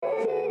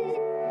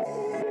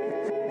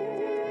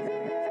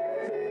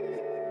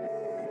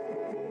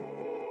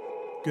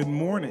Good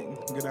morning,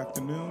 good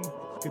afternoon,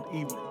 good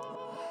evening.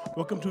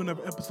 Welcome to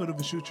another episode of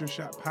the Shoot Your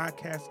Shot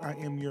podcast. I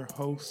am your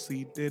host,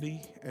 C.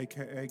 Diddy,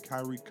 aka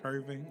Kyrie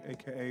Curving,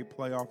 aka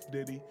Playoff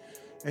Diddy,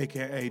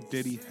 aka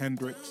Diddy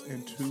Hendrix.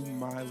 And to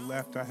my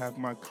left, I have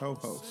my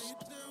co-host.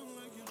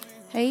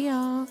 Hey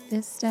y'all,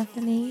 it's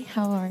Stephanie.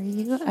 How are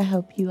you? I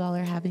hope you all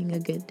are having a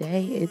good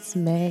day. It's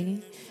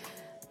May.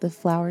 The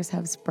flowers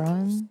have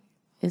sprung.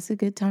 It's a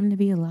good time to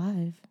be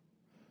alive.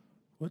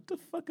 What the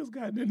fuck has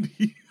gotten into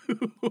you?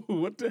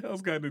 What the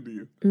hell's gotten into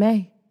you?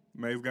 May.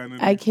 May's gotten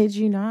into I you? kid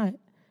you not.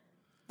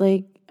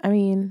 I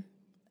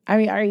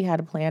already had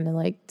a plan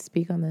to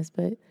speak on this,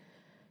 but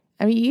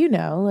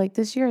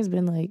this year has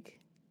been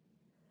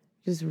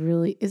just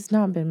really, it's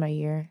not been my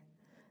year.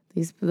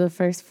 The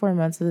first 4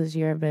 months of this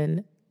year have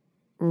been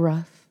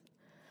rough.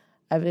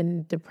 I've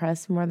been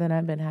depressed more than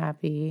I've been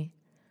happy.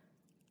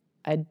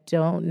 I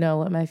don't know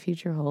what my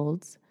future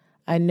holds.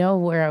 I know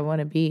where I want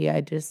to be.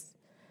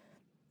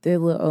 The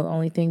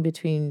only thing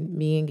between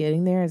me and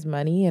getting there is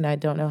money, and I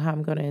don't know how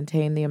I'm going to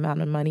attain the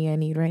amount of money I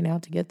need right now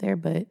to get there,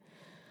 but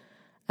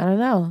I don't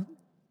know.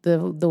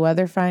 The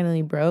weather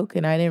finally broke,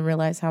 and I didn't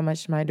realize how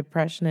much my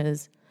depression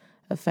is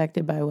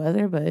affected by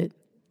weather, but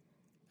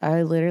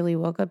I literally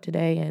woke up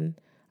today and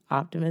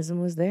optimism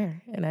was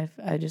there, and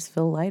I just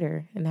feel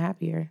lighter and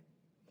happier.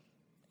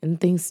 And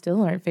things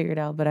still aren't figured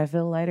out, but I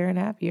feel lighter and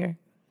happier.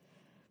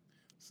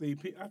 See,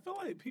 I feel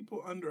like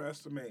people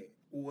underestimate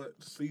what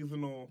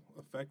seasonal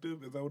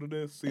affective, is that what it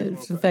is? Seasonal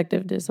It's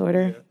affective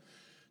disorder. Yeah.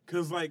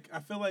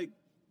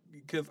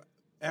 Because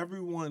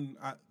everyone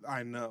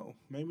I know,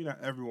 maybe not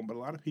everyone, but a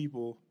lot of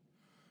people,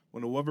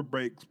 when the weather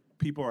breaks,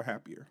 people are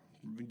happier.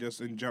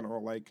 Just in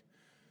general,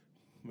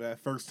 that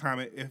first time,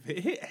 if it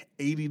hit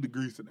 80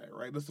 degrees today,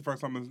 right? This is the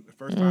first time in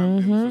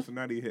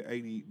Cincinnati it hit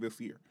 80 this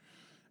year.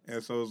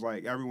 And so it's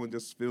like everyone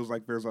just feels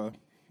like there's a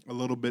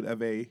little bit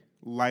of a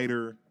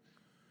lighter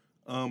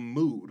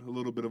mood, a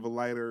little bit of a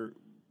lighter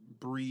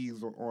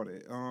breeze on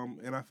it.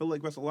 And I feel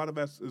like that's a lot of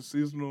that is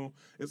seasonal.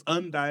 It's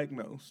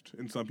undiagnosed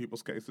in some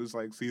people's cases,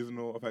 like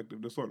seasonal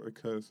affective disorder,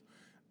 because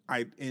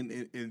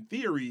in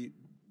theory,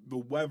 the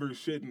weather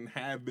shouldn't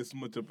have this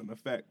much of an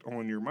effect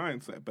on your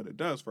mindset, but it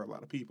does for a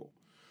lot of people.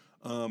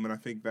 And I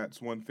think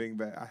that's one thing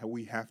that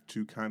we have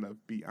to kind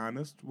of be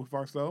honest with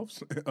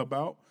ourselves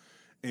about,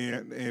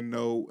 and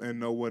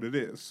know what it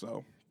is.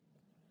 So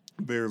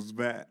there's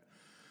that.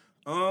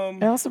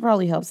 It also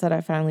probably helps that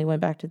I finally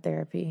went back to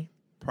therapy.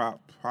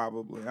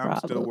 Probably. I'm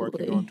still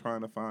working on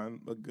trying to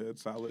find a good,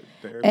 solid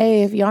therapist.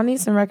 Hey, if y'all need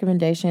some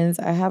recommendations,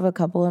 I have a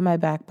couple in my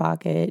back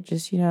pocket.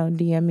 Just,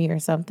 DM me or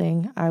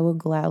something. I will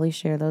gladly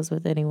share those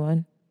with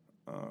anyone.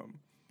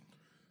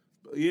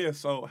 Yeah,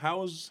 so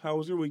how was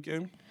your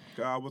weekend?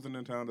 I wasn't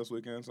in town this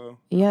weekend, so.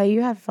 Yeah,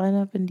 you had fun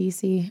up in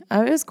D.C.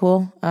 It was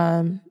cool.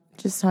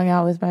 Just hung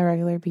out with my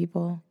regular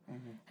people.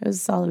 Mm-hmm. It was a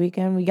solid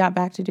weekend. We got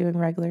back to doing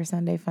regular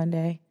Sunday fun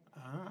day.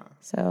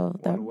 So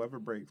when the weather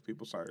breaks,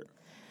 people start.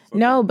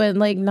 No, but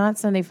not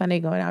Sunday fun day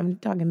going. I'm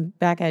talking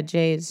back at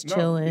Jay's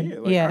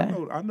chilling. Yeah.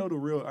 I know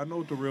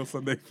what the real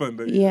Sunday fun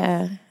day is.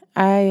 Yeah.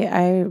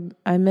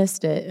 I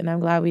missed it, and I'm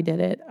glad we did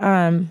it.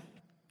 I'm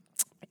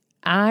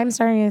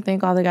starting to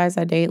think all the guys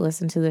I date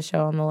listen to the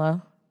show on the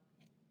low.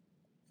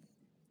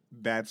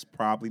 That's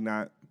probably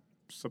not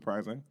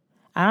surprising.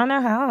 I don't know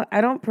how.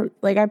 I don't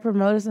I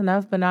promote us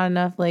enough, but not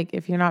enough.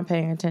 If you're not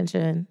paying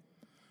attention.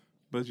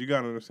 But you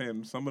gotta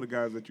understand, some of the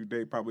guys that you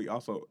date probably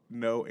also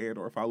know and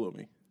or follow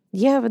me.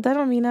 Yeah, but that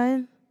don't mean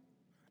nothing.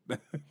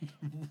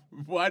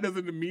 Why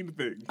doesn't it mean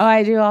things? Oh,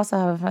 I do also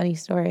have a funny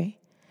story.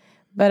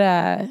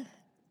 But,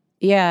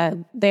 yeah,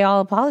 they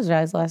all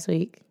apologized last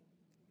week.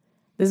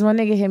 This one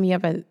nigga hit me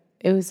up it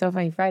was so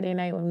funny, Friday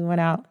night when we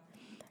went out.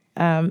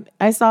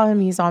 I saw him,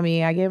 he saw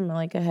me. I gave him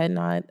a head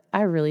nod.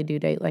 I really do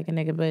date like a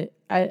nigga, but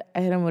I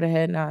hit him with a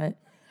head nod.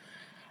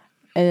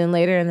 And then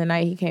later in the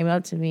night, he came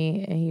up to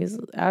me,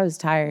 and I was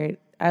tired.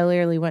 I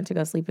literally went to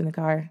go sleep in the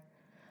car.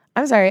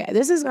 I'm sorry.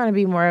 This is going to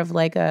be more of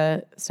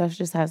Steph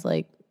just has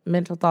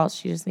mental thoughts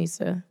she just needs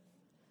to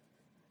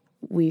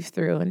weave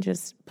through and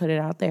just put it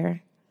out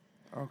there.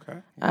 Okay.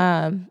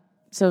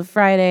 So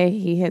Friday,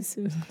 he hits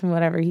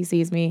whatever, he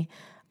sees me.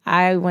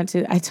 I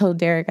told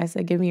Derek, I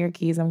said, give me your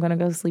keys. I'm going to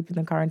go sleep in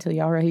the car until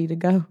y'all ready to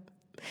go.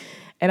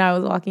 And I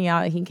was walking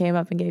out, and he came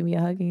up and gave me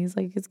a hug, and he's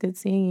like, it's good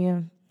seeing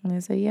you. And I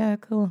said, yeah,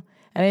 cool.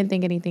 I didn't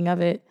think anything of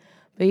it.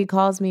 But he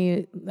calls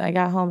me. I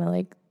got home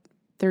at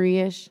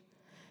 3-ish.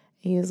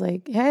 He was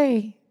like,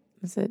 hey.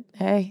 I said,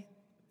 hey.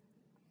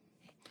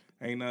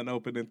 Ain't nothing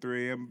open at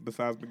 3 a.m.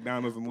 besides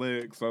McDonald's and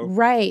legs. So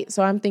right.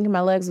 So I'm thinking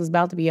my legs was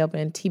about to be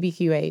open,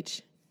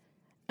 TBQH.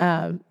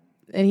 And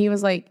he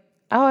was like,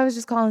 oh, I was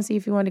just calling to see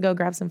if you wanted to go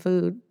grab some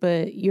food.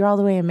 But you're all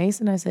the way in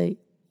Mason? I said,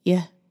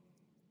 yeah,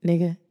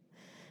 nigga.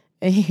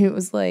 And he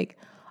was like,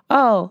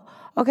 oh,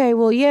 okay,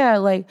 well, yeah,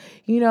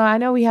 I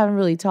know we haven't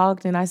really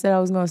talked, and I said I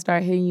was going to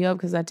start hitting you up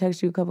because I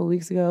texted you a couple of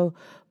weeks ago,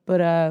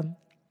 but I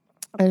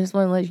just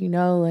want to let you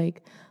know,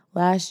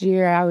 last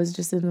year I was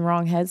just in the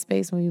wrong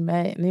headspace when we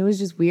met, and it was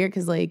just weird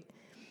because, I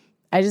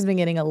just been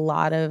getting a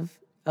lot of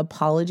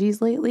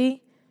apologies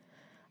lately,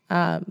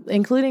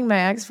 including my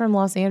ex from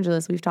Los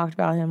Angeles. We've talked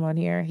about him on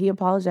here. He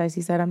apologized.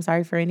 He said, I'm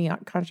sorry for any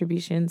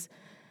contributions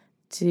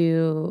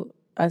to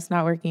us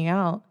not working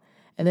out.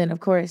 And then, of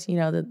course, you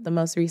know, the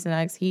most recent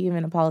ex, he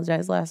even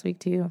apologized last week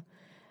too.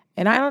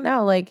 And I don't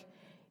know, like,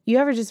 you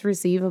ever just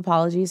receive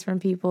apologies from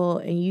people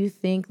and you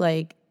think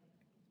like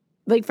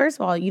first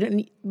of all,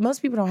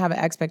 most people don't have an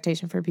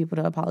expectation for people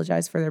to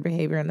apologize for their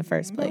behavior in the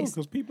first place.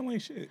 Because people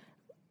ain't shit.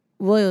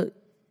 Well,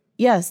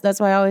 yes, that's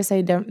why I always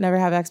say never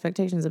have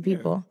expectations of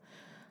people. Yeah.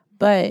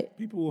 But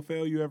people will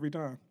fail you every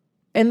time.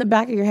 In the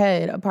back of your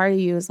head, a part of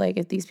you is like,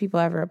 if these people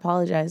ever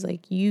apologize,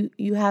 like you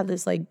have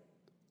this like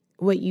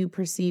what you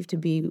perceive to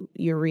be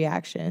your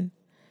reaction.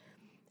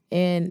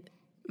 And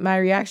my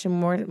reaction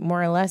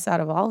more or less out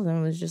of all of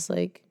them was just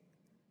like,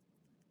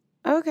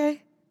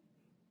 okay.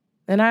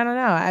 And I don't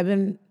know. I've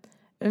been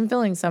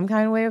feeling some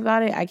kind of way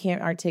about it. I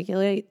can't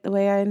articulate the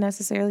way I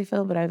necessarily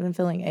feel, but I've been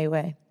feeling a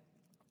way.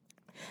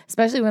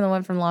 Especially when the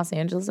one from Los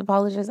Angeles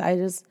apologized. I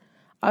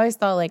always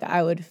thought like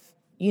I would,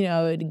 you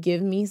know, it would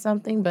give me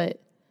something,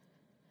 but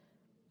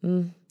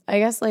I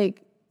guess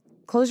like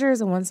closure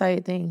is a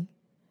one-sided thing.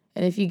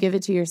 And if you give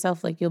it to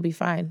yourself, like you'll be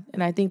fine.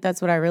 And I think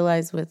that's what I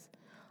realized with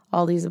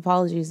all these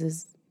apologies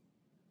is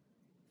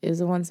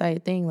a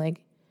one-sided thing.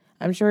 Like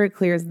I'm sure it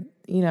clears,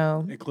 you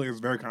know. It clears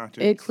their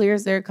conscience. It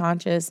clears their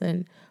conscience,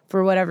 and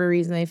for whatever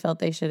reason they felt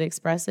they should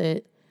express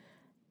it.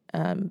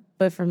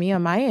 But for me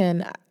on my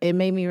end, it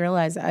made me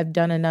realize I've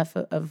done enough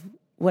of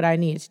what I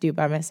needed to do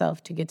by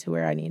myself to get to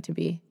where I need to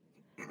be.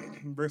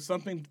 There's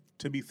something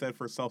to be said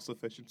for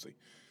self-sufficiency.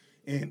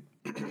 And,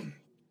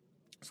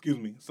 excuse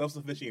me,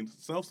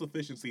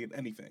 self-sufficiency in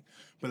anything.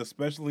 But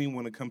especially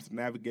when it comes to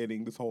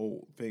navigating this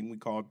whole thing we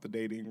call the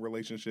dating,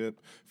 relationship,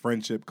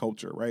 friendship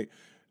culture, right?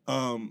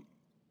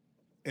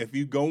 If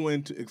you go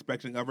into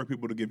expecting other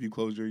people to give you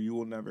closure,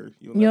 you'll never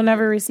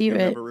receive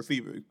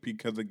it.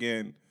 Because,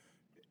 again,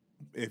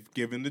 if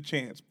given the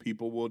chance,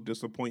 people will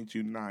disappoint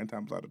you 9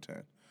 times out of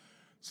 10.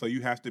 So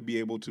you have to be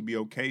able to be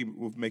okay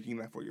with making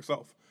that for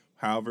yourself.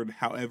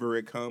 However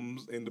it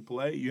comes into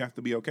play, you have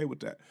to be okay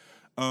with that.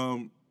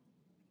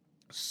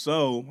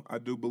 So I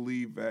do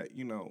believe that,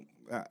 you know,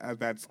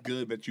 that's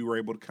good that you were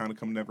able to kind of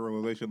come to a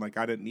realization. Like,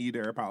 I didn't need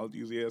their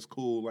apologies. Yeah, it's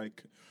cool.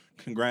 Like,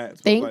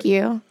 congrats. Thank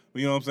you.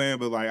 You know what I'm saying?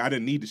 But, like, I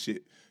didn't need the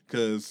shit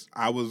because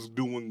I was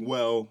doing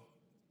well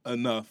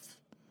enough.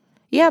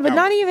 Yeah, but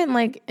not even,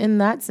 like, in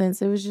that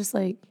sense. It was just,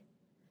 like,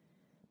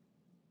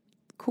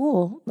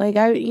 cool. Like,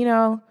 you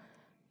know,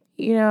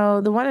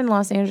 the one in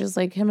Los Angeles,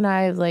 like, him and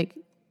I have, like,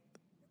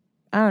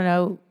 I don't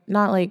know,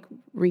 not, like,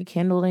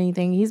 rekindled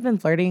anything. He's been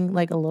flirting,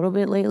 like, a little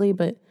bit lately,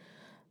 but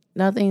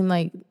nothing,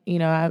 like, you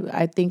know,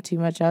 I think too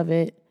much of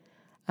it.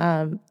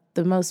 The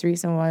most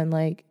recent one,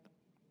 like,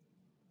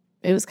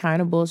 it was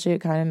kind of bullshit,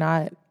 kind of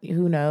not.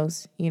 Who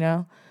knows, you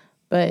know?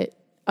 But,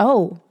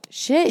 oh,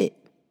 shit.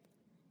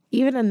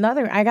 Even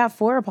I got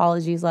 4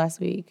 apologies last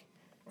week.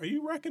 Are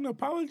you wrecking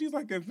apologies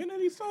like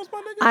Infinity Stones, my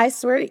nigga? I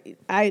swear,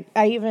 I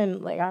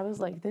even, like, I was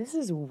like, this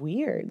is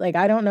weird. Like,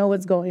 I don't know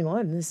what's going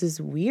on. This is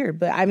weird.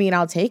 But, I mean,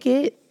 I'll take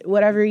it.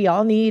 Whatever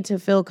y'all need to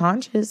feel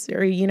conscious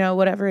or, you know,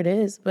 whatever it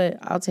is. But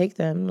I'll take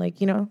them.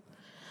 Like, you know.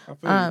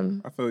 I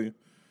feel you.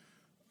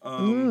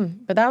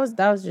 But that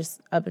was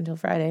just up until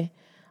Friday.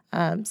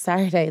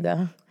 Saturday,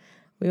 though,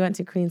 we went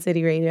to Queen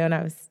City Radio, and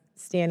I was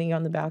standing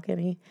on the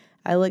balcony.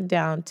 I looked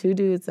down, 2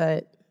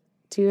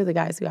 of the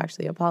guys who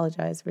actually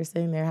apologized were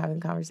sitting there having a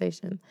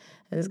conversation.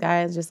 And this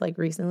guy I just like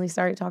recently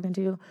started talking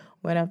to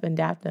went up and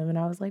dapped him. And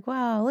I was like,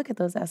 wow, look at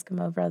those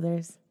Eskimo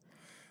brothers.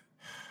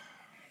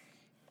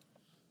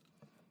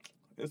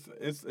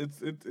 It's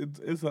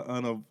an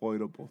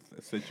unavoidable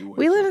situation.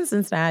 We live in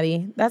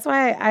Cincinnati. That's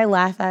why I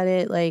laugh at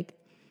it. Like,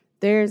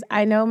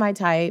 I know my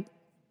type.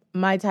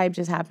 My type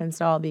just happens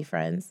to all be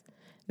friends.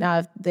 Now,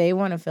 if they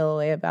want to feel a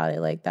way about it,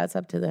 like, that's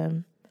up to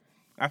them.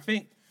 I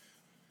think,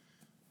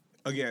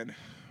 again,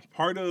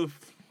 part of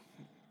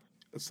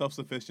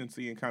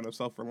self-sufficiency and kind of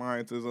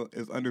self-reliance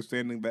is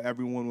understanding that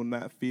everyone will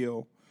not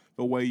feel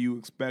the way you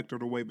expect or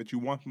the way that you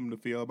want them to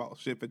feel about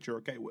shit that you're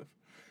okay with.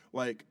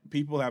 Like,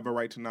 people have a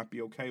right to not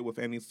be okay with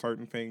any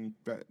certain thing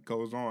that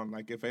goes on.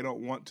 Like, if they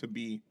don't want to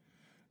be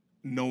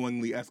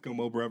knowingly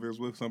Eskimo brothers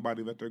with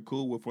somebody that they're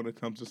cool with when it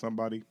comes to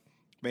somebody,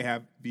 they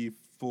have the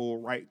full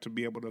right to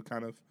be able to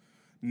kind of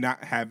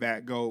not have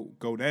that go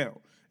down.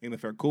 And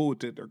if they're cool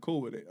with it, they're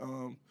cool with it.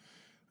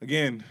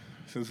 Again,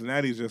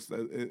 Cincinnati's just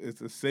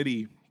it's a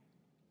city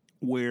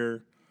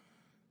where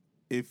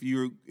if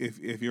you're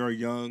a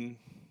young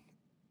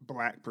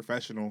black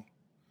professional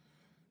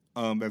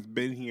that's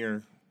been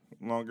here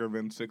longer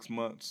than 6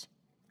 months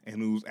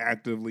and who's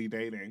actively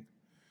dating,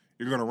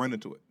 you're gonna run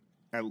into it,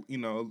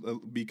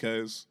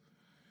 because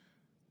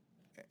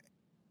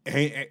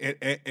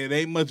it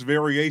ain't much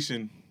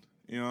variation.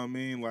 You know what I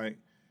mean? Like,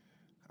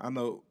 I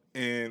know,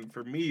 and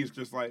for me, it's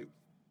just like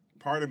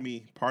part of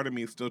me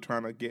is still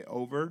trying to get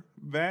over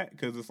that,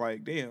 because it's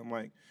like, damn,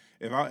 like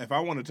if I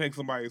want to take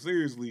somebody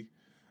seriously,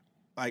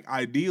 like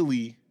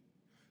ideally,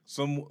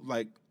 someone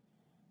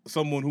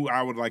who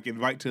I would like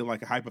invite to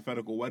like a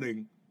hypothetical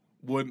wedding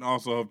wouldn't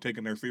also have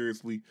taken her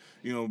seriously,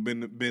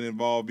 been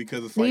involved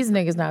because it's These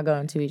like niggas not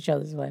going to each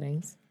other's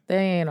weddings. They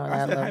ain't on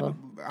that level.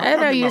 I'm I know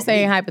talking you're about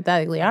saying me.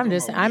 hypothetically. I'm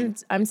talking about me.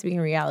 I'm speaking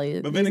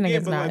reality. But These then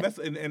again, niggas but like not. that's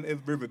and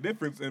there's a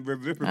difference, and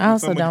there's a difference. I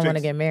also between don't someone want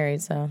to get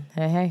married, so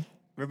hey.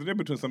 There's a difference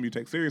between something you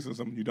take serious and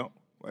something you don't.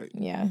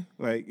 Yeah.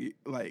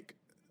 Like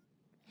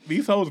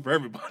these hoes are for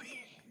everybody.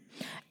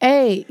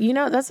 Hey,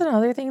 that's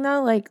another thing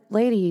though. Like,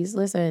 ladies,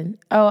 listen.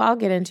 Oh, I'll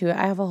get into it.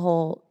 I have a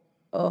whole.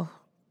 Oh,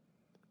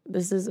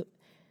 this is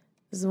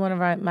one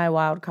of my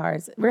wild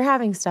cards. We're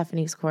having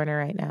Stephanie's Corner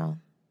right now.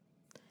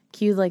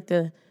 Cue like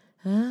the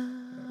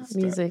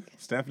music.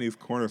 Stephanie's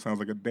Corner sounds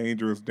like a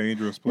dangerous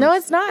place. No,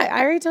 it's not.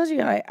 I already told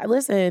you.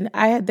 Listen.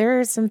 There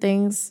are some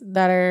things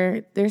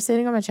that they're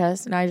sitting on my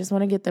chest, and I just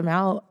want to get them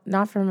out,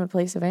 not from a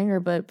place of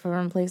anger, but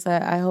from a place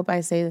that I hope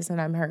I say this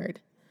and I'm heard.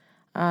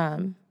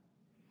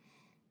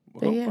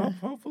 But yeah,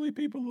 hopefully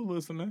people are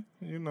listening.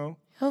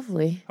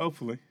 Hopefully,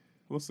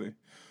 we'll see.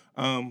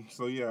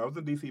 So yeah, I was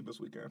in DC this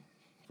weekend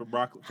for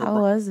broccoli. How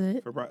was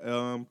it? First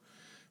and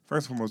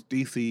foremost,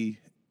 DC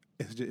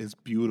is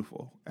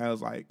beautiful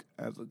as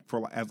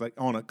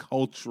on a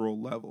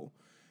cultural level.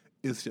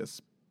 It's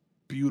just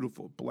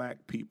beautiful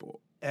black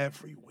people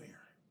everywhere,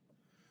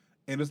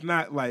 and it's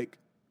not like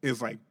it's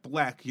like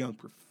black young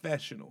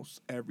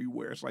professionals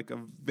everywhere. It's like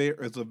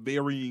it's a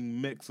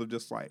varying mix of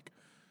just like.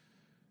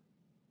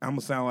 I'm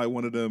gonna sound like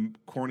one of them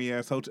corny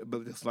ass hotels,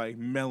 but it's like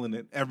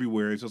melanin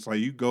everywhere. It's just like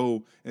you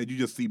go and you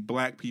just see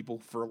black people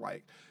for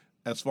like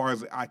as far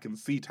as I can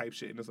see type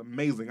shit, and it's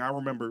amazing. I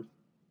remember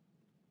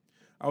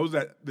I was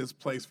at this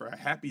place for a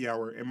happy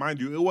hour, and mind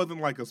you, it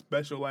wasn't like a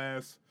special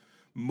ass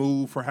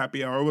move for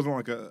happy hour. It wasn't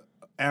like a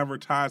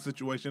advertised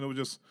situation. It was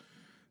just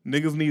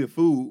niggas needed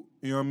food.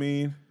 You know what I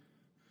mean?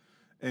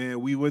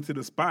 And we went to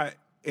the spot,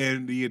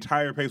 and the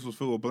entire place was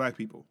filled with black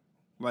people.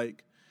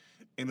 Like,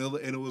 and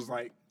it was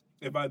like.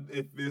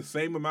 If the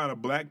same amount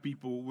of black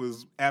people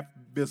was at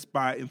this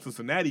spot in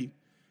Cincinnati,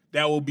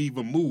 that would be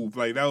the move.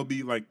 Like that would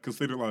be like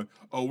considered like,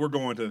 oh, we're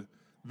going to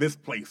this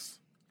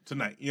place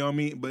tonight. You know what I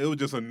mean? But it was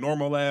just a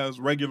normal ass,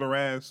 regular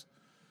ass,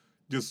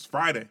 just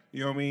Friday.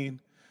 You know what I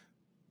mean?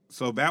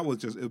 So that was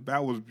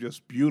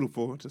just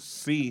beautiful to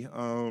see.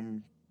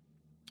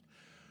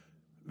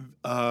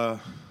 I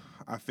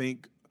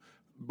think,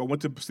 but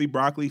went to see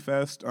Broccoli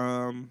Fest.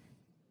 First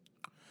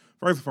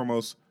and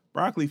foremost.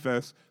 Broccoli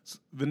Fest,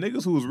 the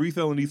niggas who was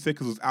reselling these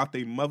tickets was out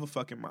they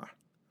motherfucking mind.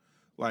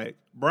 Like,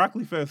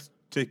 Broccoli Fest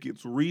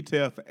tickets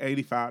retail for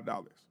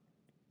 $85.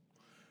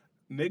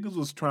 Niggas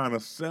was trying to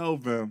sell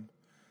them,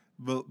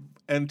 but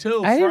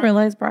until I didn't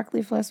realize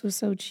Broccoli Fest was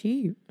so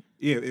cheap.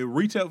 Yeah, it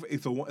retail.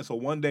 It's a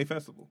 1 day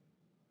festival.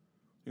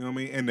 You know what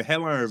I mean? And the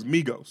headliner is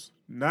Migos.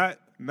 No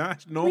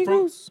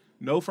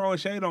throwing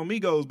shade on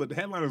Migos, but the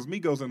headliner is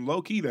Migos, and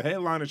low key the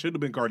headliner should have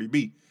been Cardi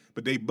B.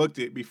 But they booked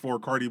it before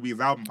Cardi B's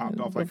album popped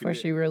off. Before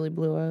she really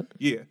blew up.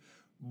 Yeah.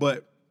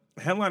 But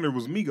headliner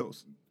was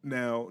Migos.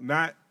 Now,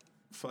 not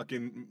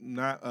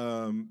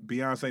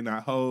Beyonce,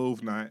 not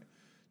Hove, not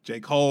J.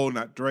 Cole,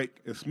 not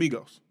Drake. It's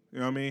Migos. You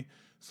know what I mean?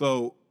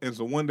 So it's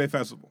a 1 day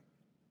festival.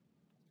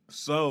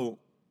 So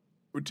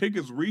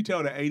tickets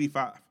retailed at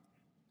 $85.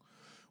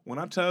 When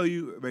I tell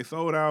you they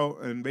sold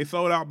out, and they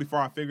sold out before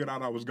I figured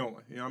out I was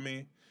going. You know what I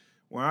mean?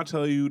 When I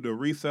tell you the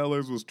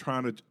resellers was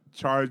trying to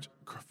charge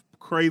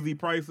crazy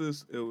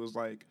prices, it was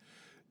like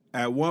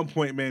at one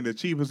point, man, the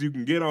cheapest you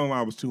can get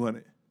online was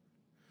 $200.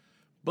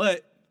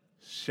 But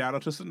shout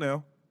out to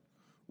Chanel,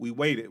 we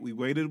waited,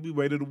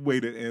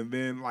 and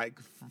then like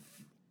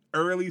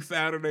early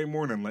Saturday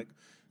morning, like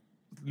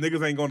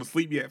niggas ain't going to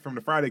sleep yet from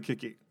the Friday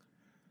kick it,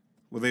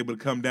 was able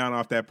to come down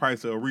off that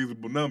price to a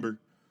reasonable number,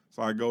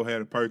 so I go ahead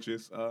and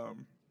purchase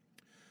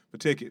the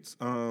tickets.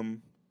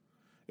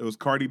 It was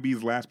Cardi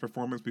B's last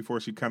performance before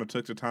she kind of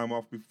took the time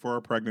off before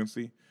her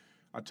pregnancy.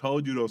 I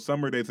told you those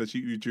summer dates that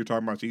you're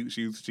talking about,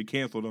 she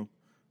canceled them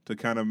to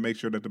kind of make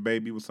sure that the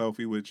baby was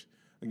healthy, which,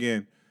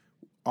 again,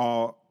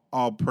 all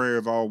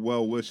prayers, all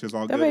well wishes,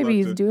 all that good luck. That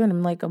baby's due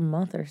in like a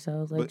month or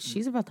so. Like,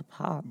 she's about to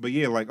pop. But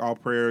yeah, like all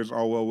prayers,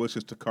 all well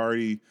wishes to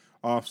Cardi,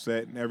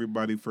 Offset, and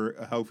everybody for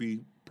a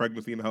healthy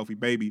pregnancy and a healthy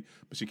baby.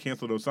 But she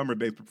canceled those summer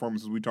dates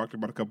performances we talked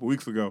about a couple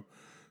weeks ago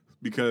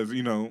because,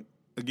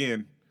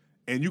 again,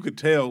 and you could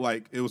tell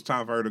like it was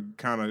time for her to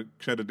kind of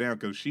shut it down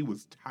because she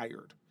was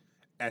tired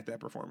at that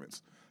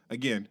performance.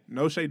 Again,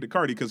 no shade to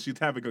Cardi because she's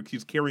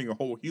carrying a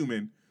whole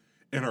human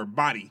in her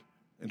body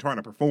and trying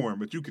to perform,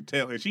 but you could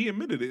tell, and she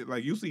admitted it.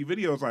 Like you see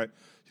videos, like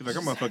she's like,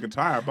 "I'm motherfucking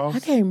tired, boss. I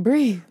can't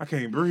breathe.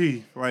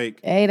 Like,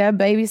 hey, that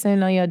baby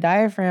sitting on your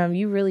diaphragm,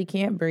 you really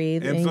can't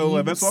breathe, and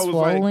so that's why I was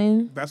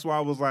like, that's why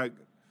I was like,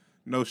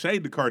 no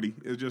shade to Cardi.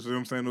 It's just, you know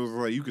what I'm saying, it was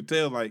like you could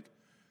tell like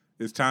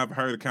it's time for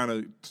her to kind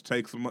of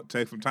take some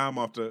time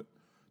off to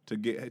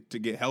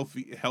get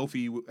healthy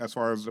as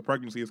far as the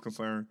pregnancy is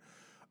concerned.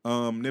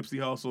 Nipsey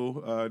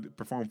Hussle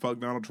performed "Fuck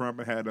Donald Trump"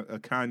 and had the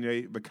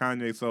Kanye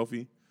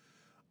selfie.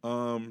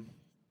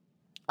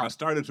 I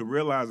started to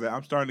realize that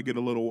I'm starting to get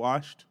a little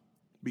washed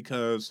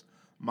because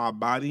my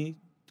body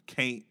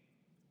can't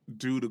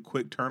do the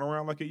quick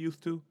turnaround like it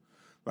used to.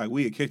 Like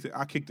we had kicked it.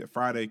 I kicked it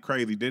Friday,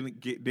 crazy. Didn't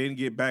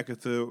get back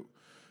into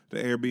the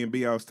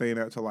Airbnb I was staying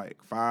at till like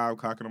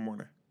 5:00 in the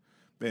morning.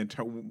 Then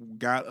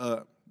got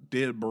up,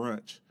 did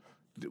brunch,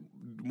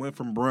 went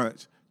from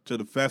brunch to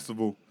the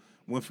festival,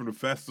 went from the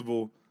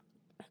festival,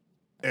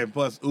 and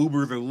plus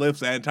Ubers and Lyfts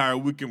that entire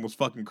weekend was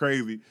fucking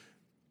crazy.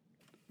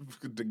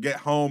 To get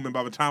home, and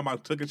by the time I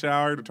took a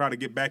shower to try to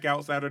get back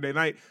out Saturday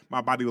night, my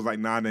body was like,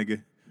 nah,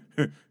 nigga.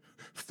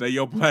 Stay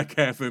your black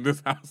ass in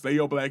this house. Stay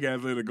your black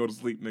ass in and go to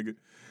sleep, nigga.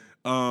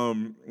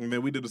 And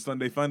then we did the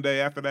Sunday fun day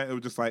after that. It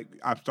was just like,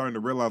 I'm starting to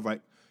realize,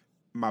 like,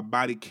 my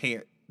body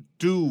can't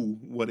do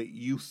what it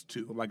used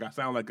to. Like, I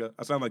sound like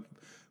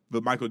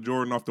the Michael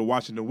Jordan off the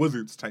Washington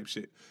Wizards type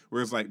shit,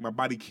 where it's like my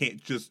body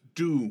can't just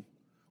do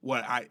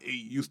what it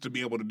used to be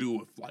able to do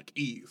with, like,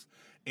 ease.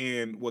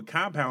 And what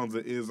compounds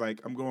it is,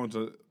 like, I'm going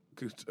to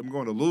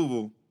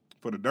Louisville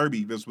for the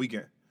Derby this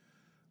weekend.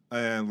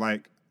 And,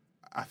 like,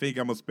 I think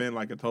I'm going to spend,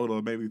 like, a total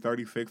of maybe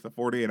 36 to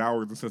 48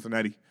 hours in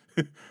Cincinnati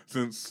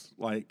since,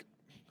 like,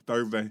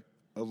 Thursday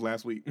of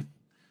last week.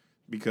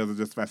 Because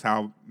that's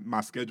how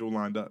my schedule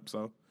lined up.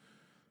 So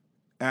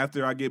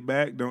after I get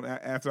back, don't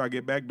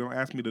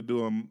ask me to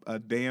do a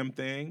damn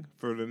thing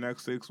for the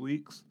next 6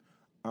 weeks.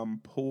 I'm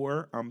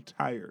poor. I'm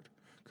tired.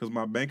 Because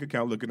my bank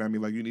account looking at me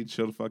like, you need to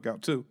chill the fuck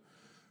out, too.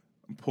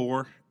 I'm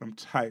poor. I'm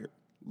tired.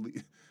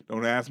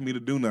 Don't ask me to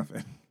do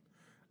nothing.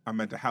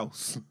 I'm at the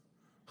house.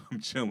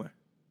 I'm chilling.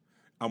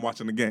 I'm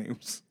watching the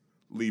games.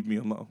 Leave me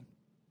alone.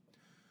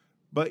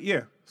 But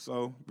yeah,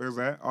 so there's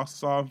that. Also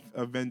saw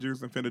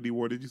Avengers Infinity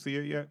War. Did you see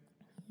it yet?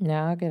 No,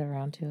 I'll get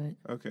around to it.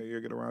 Okay, you'll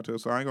get around to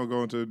it. So I ain't going to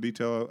go into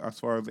detail as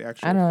far as the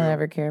actual I don't film.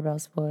 ever care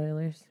about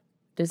spoilers.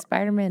 Did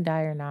Spider-Man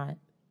die or not?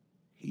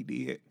 He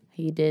did.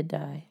 He did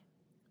die.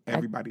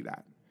 Everybody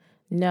died.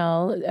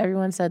 No,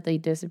 everyone said they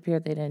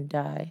disappeared. They didn't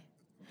die.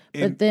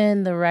 But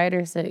then the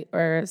writer said,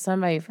 or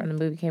somebody from the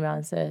movie came out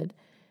and said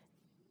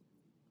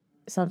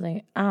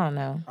something. I don't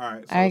know. All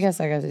right. I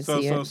guess I got to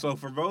see it. So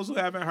for those who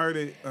haven't heard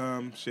it,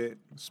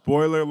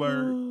 spoiler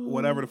alert,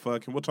 whatever the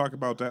fuck, and we'll talk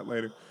about that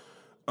later.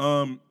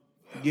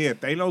 Yeah,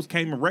 Thanos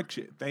came and wrecked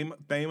shit.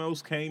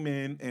 Thanos came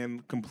in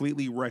and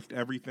completely wrecked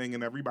everything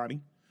and everybody.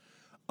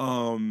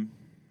 We're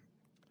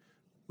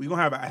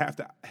gonna have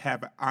to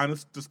have an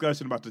honest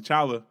discussion about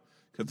T'Challa,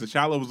 because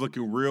T'Challa was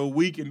looking real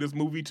weak in this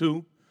movie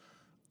too.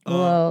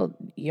 Well,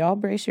 y'all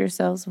brace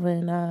yourselves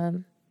when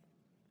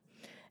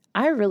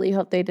I really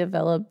hope they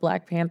develop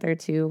Black Panther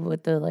 2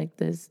 with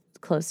this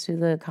close to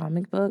the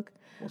comic book.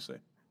 We'll see.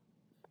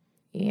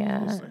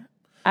 Yeah. We'll see.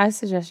 I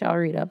suggest y'all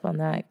read up on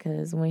that,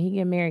 because when he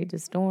get married to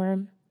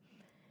Storm,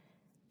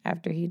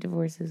 after he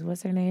divorces,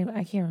 what's her name?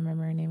 I can't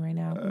remember her name right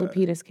now.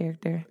 Lupita's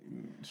character.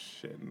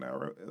 Shit,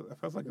 now it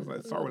feels like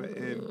it starts with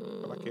an N,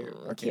 but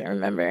I can't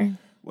remember.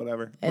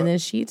 Whatever. And then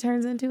she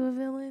turns into a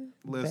villain.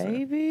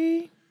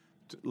 Baby.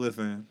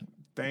 Listen,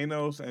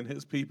 Thanos and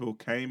his people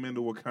came into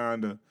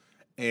Wakanda,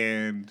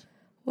 and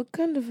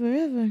Wakanda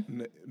forever.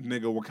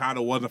 Nigga,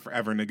 Wakanda wasn't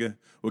forever, nigga.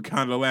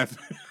 Wakanda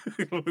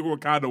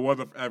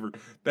wasn't forever.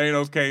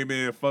 Thanos came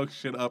in, fucked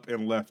shit up,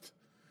 and left.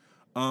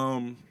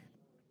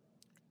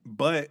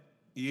 But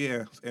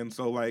yeah, and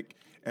so like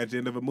at the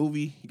end of a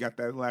movie, he got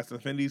that last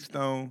Infinity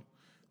Stone,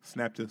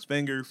 snapped his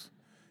fingers,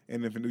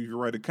 and if you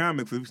write the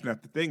comics,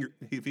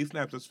 if he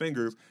snaps his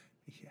fingers,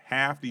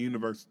 half the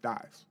universe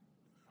dies.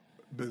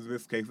 In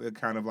this case, it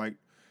kind of like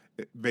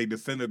they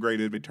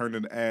disintegrated, they turned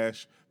into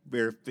ash.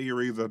 There are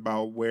theories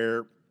about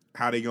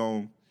how they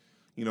gonna,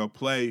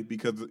 play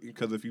because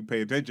if you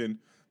pay attention,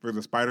 there's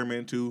a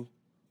Spider-Man 2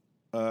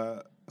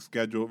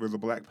 schedule, there's a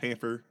Black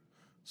Panther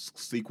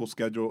sequel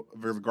schedule,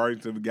 there's a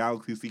Guardians of the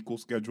Galaxy sequel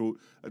schedule,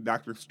 a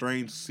Doctor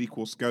Strange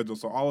sequel schedule.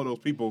 So all of those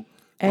people.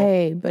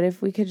 Hey, but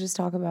if we could just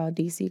talk about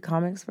DC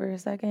Comics for a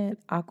second,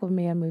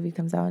 Aquaman movie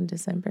comes out in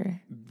December.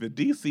 The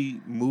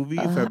DC movies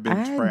have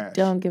been trash. I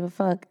don't give a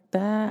fuck.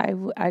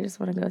 I just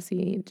want to go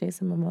see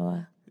Jason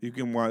Momoa. You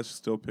can watch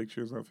still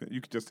pictures of it. You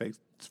can just take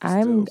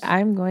stills.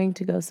 I'm going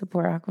to go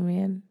support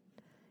Aquaman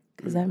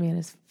because that man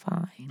is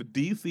fine. The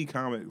DC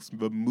Comics,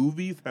 the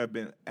movies have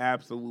been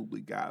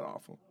absolutely god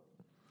awful,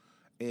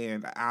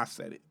 and I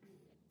said it.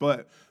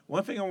 But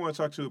one thing I want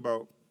to talk to you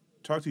about,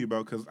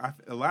 because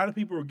a lot of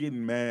people are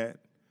getting mad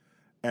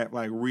at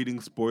like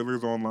reading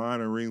spoilers online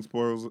or reading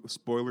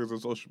spoilers on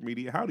social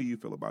media. How do you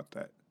feel about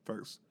that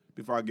first,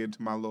 before I get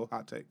into my little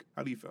hot take?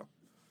 How do you feel?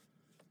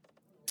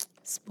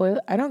 Spoil?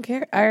 I don't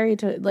care. I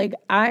already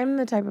I'm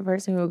the type of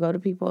person who will go to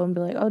people and be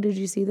like, "Oh, did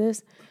you see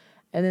this?"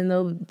 And then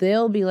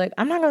they'll be like,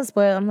 "I'm not gonna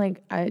spoil." I'm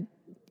like,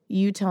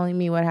 you telling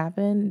me what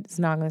happened is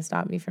not gonna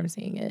stop me from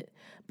seeing it.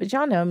 But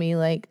y'all know me,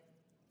 like,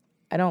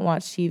 I don't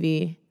watch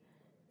TV,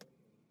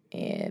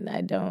 and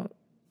I don't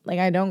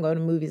go to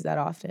movies that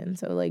often.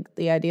 So like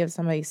the idea of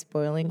somebody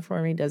spoiling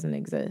for me doesn't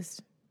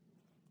exist.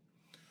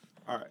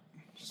 All right.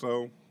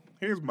 So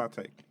here's my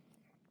take.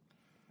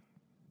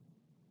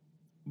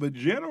 The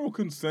general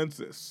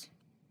consensus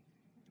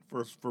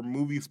for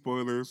movie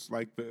spoilers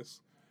like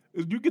this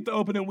is you get the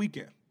opening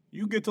weekend.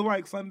 You get to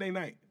like Sunday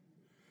night.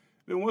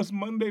 Then once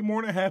Monday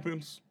morning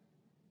happens,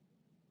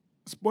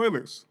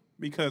 spoilers.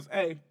 Because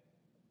A,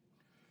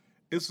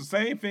 It's the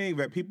same thing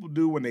that people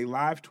do when they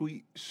live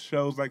tweet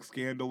shows like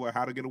Scandal or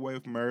How to Get Away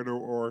with Murder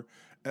or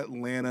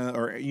Atlanta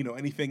or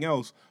anything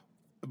else.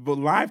 But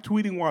live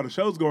tweeting while the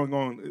show's going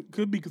on, it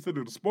could be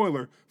considered a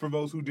spoiler for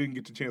those who didn't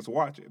get the chance to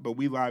watch it. But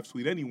we live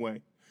tweet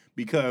anyway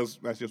because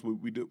that's just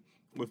what we do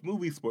with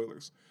movie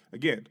spoilers.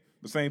 Again,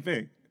 the same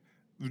thing.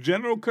 The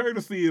general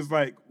courtesy is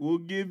like, we'll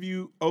give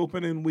you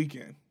opening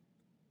weekend.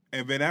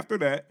 And then after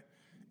that,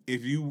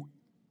 if you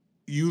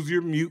use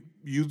your mute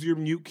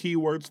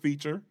keywords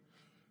feature,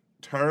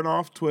 turn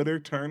off Twitter,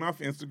 turn off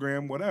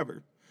Instagram,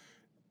 whatever.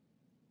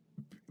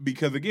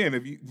 Because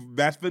again,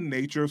 that's the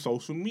nature of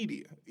social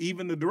media.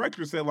 Even the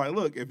director said, like,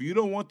 look, if you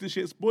don't want this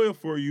shit spoiled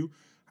for you,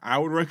 I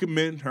would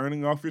recommend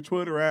turning off your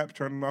Twitter app,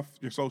 turning off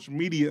your social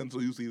media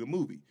until you see the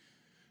movie.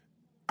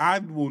 I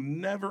will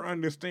never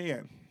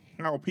understand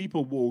how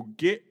people will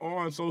get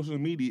on social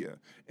media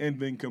and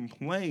then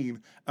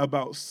complain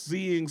about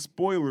seeing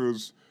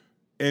spoilers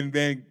and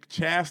then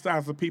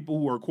chastise the people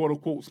who are quote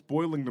unquote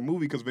spoiling the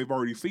movie because they've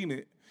already seen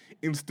it,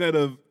 instead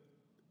of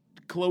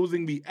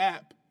closing the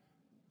app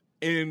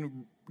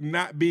and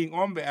not being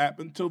on the app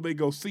until they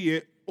go see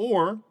it,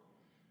 or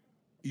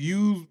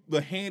use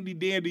the handy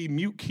dandy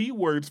mute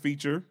keywords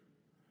feature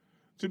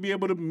to be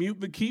able to mute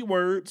the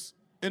keywords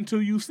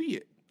until you see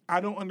it. I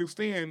don't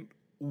understand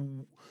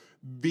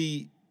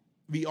the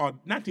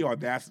not the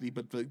audacity,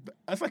 but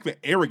that's like the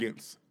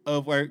arrogance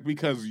of, like,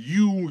 because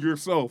you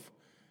yourself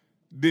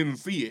didn't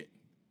see it,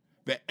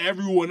 that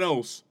everyone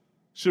else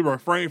should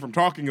refrain from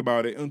talking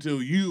about it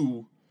until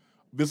you,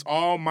 this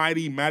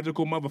almighty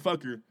magical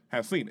motherfucker,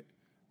 have seen it.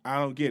 I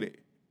don't get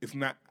it.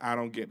 I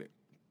don't get it.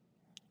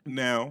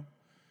 Now,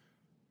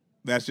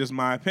 that's just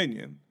my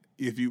opinion.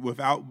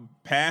 Without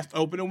past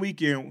opening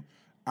weekend,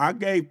 I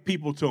gave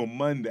people till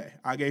Monday.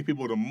 I gave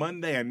people to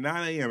Monday at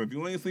 9 a.m. If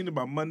you ain't seen it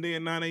by Monday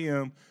at 9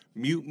 a.m.,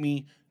 mute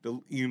me,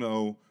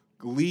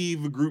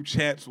 leave group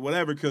chats,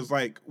 whatever, because,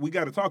 like, we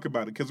got to talk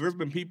about it, because there's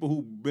been people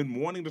who've been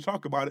wanting to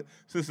talk about it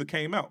since it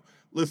came out.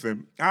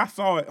 Listen, I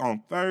saw it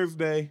on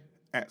Thursday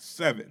at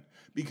 7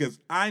 because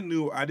I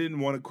knew I didn't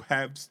want to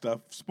have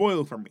stuff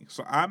spoiled for me.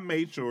 So I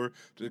made sure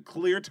to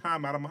clear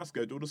time out of my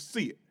schedule to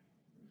see it.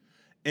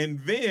 And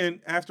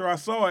then after I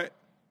saw it,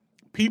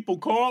 people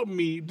called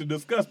me to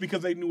discuss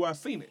because they knew I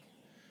seen it.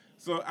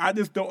 So I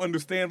just don't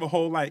understand the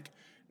whole, like,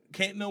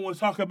 can't no one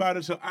talk about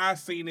it till I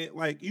seen it?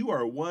 Like, you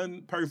are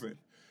one person.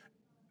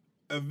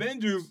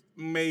 Avengers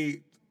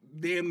made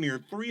damn near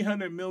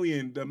 $300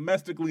 million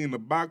domestically in the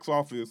box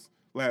office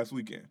last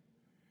weekend.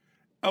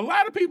 A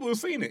lot of people have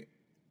seen it.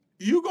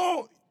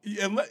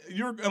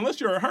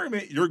 Unless you're a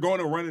hermit, you're going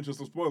to run into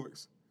some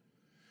spoilers.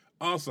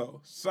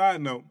 Also,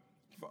 side note,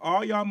 for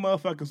all y'all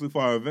motherfuckers who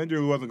thought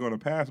Avengers wasn't going to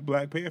pass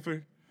Black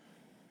Panther,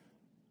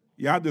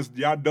 y'all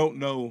don't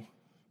know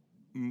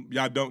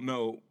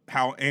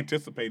how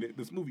anticipated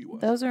this movie was.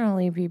 Those are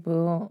only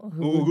people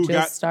who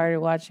started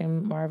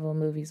watching Marvel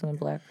movies when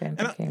Black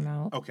Panther came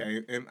out.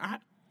 Okay, and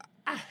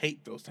I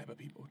hate those type of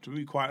people, to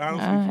be quite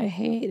honest.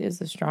 Hate is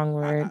a strong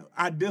word.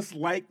 I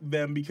dislike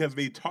them because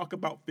they talk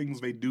about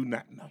things they do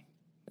not know.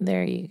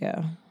 There you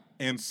go.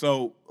 And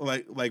so,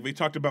 like they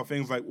talked about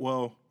things like,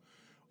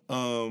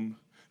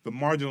 the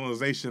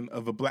marginalization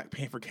of the Black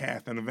Panther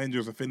cast in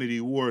Avengers: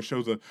 Infinity War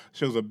shows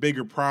a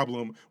bigger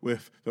problem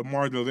with the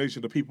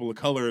marginalization of people of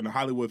color in the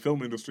Hollywood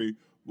film industry.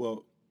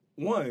 Well,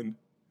 one,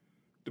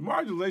 the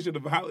marginalization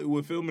of the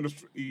Hollywood film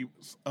industry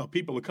of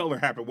people of color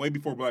happened way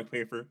before Black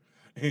Panther,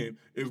 and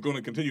it's going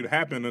to continue to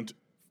happen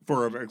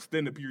for an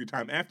extended period of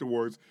time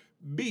afterwards.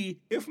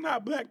 B, it's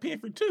not Black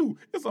Panther 2.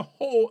 It's a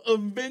whole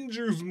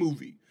Avengers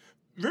movie.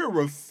 There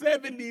were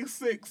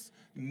 76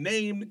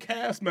 named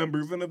cast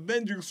members in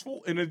Avengers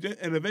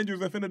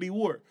Infinity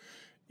War.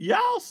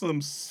 Y'all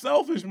some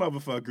selfish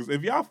motherfuckers.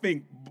 If y'all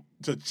think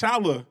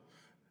T'Challa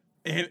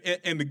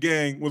and the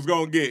gang was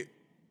going to get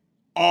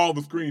all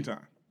the screen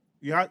time.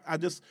 Yeah, I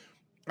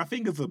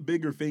think it's a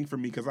bigger thing for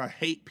me because I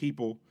hate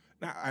people.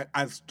 I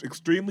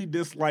extremely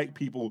dislike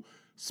people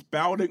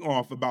spouting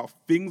off about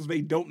things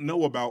they don't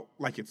know about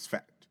like it's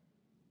fact.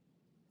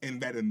 And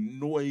that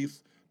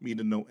annoys me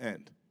to no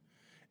end.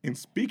 And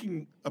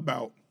speaking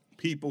about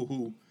people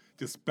who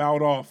just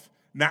spout off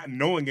not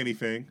knowing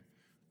anything,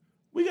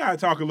 we gotta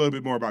talk a little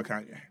bit more about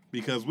Kanye.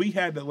 Because we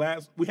had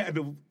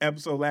the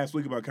episode last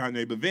week about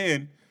Kanye, but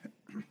then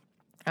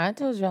I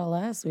told y'all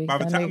last week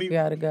we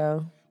gotta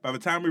go. By the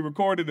time we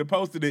recorded and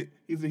posted it,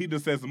 he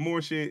just said some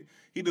more shit.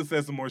 He just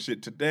said some more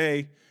shit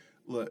today.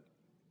 Look.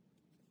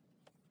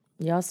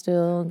 Y'all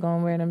still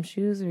gonna wear them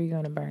shoes or are you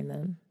gonna burn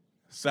them?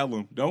 Sell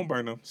them. Don't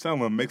burn them. Sell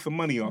them. Make some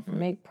money off them.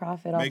 Make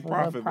profit off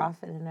of a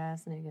profiting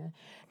ass nigga.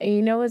 And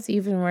you know what's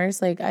even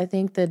worse? Like, I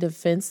think the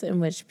defense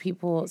in which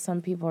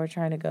some people are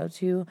trying to go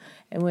to,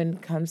 and when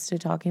it comes to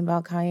talking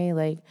about Kanye,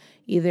 like,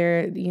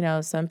 either,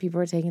 some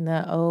people are taking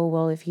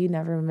if he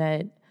never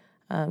met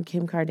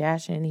Kim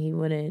Kardashian, he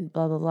wouldn't,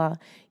 blah, blah, blah.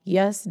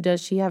 Yes,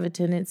 does she have a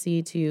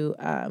tendency to,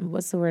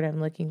 what's the word I'm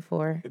looking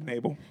for?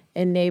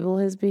 Enable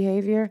his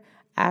behavior?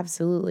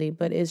 Absolutely.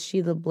 But is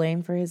she the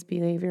blame for his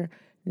behavior?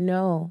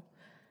 No.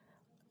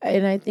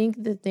 And I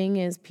think the thing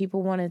is,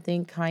 people want to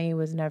think Kanye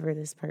was never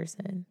this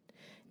person.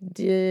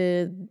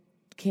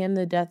 Can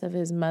the death of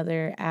his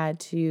mother add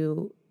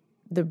to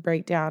the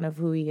breakdown of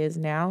who he is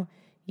now?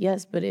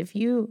 Yes, but if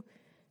you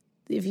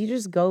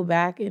just go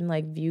back and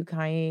like view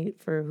Kanye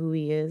for who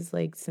he is,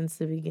 like since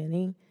the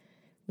beginning,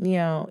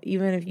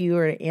 even if you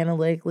were to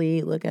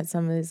analytically look at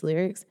some of his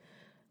lyrics,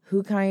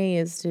 who Kanye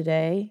is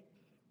today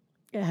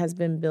has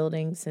been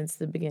building since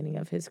the beginning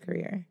of his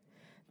career.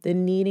 The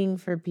needing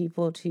for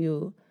people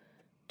to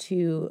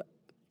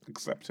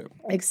Accept him.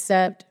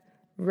 Accept,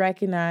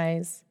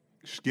 recognize,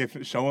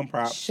 show him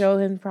props. Show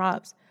him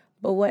props.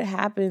 But what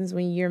happens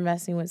when you're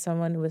messing with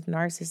someone with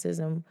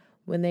narcissism?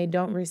 When they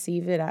don't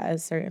receive it at a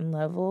certain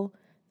level,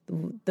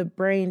 the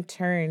brain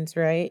turns,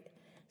 right?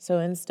 So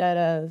instead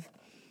of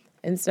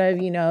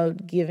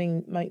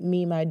giving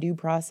me my due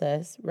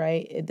process,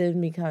 right? It then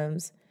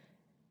becomes,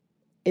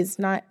 it's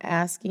not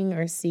asking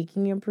or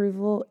seeking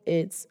approval.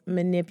 It's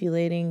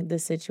manipulating the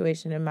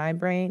situation in my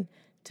brain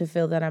to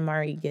feel that I'm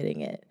already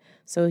getting it.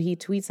 So he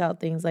tweets out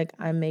things like,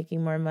 I'm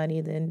making more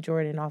money than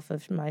Jordan off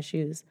of my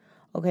shoes.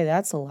 Okay,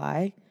 that's a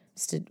lie.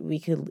 We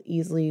could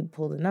easily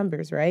pull the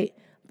numbers, right?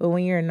 But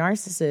when you're a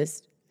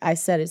narcissist, I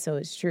said it, so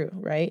it's true,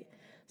 right?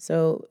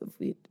 So if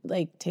we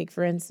take,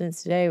 for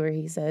instance, today where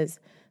he says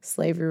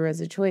slavery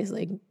was a choice.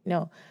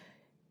 No.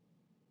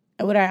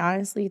 What I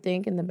honestly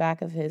think in the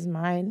back of his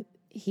mind,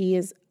 he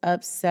is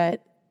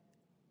upset.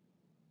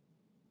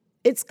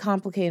 It's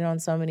complicated on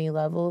so many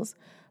levels,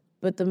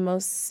 but the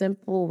most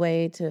simple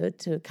way to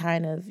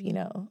kind of,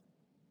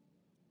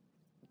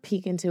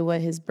 peek into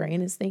what his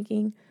brain is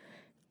thinking,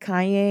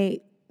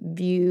 Kanye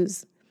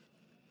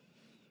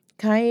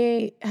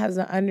has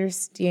an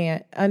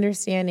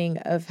understanding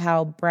of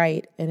how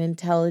bright and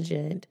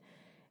intelligent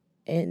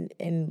and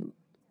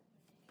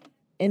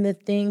the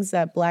things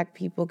that Black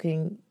people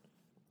can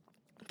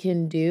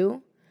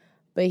do,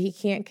 but he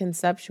can't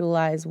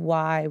conceptualize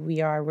why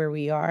we are where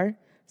we are.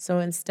 So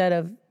instead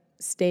of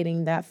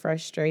stating that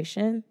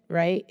frustration,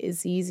 right,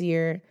 it's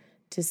easier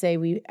to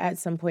say at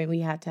some point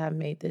we had to have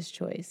made this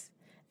choice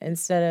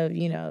instead of,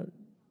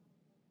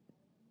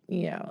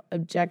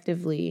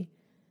 objectively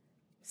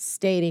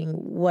stating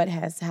what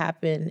has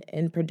happened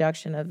in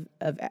production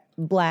of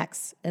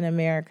Blacks in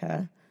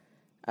America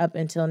up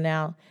until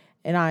now.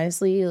 And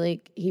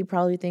honestly, he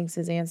probably thinks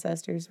his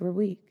ancestors were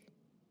weak.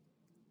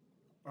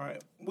 All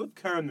right, with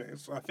Kanye,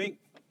 so I think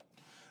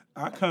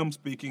I come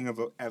speaking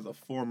as a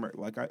former,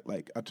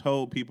 I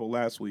told people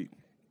last week,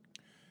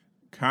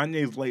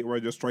 Kanye's Late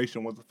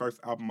Registration was the first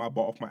album I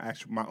bought off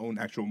my own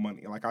actual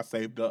money. I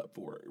saved up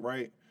for it,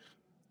 right?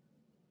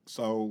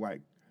 So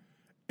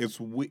it's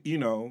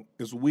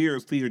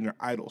weird seeing your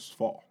idols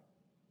fall.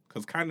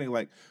 Because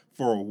Kanye,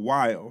 for a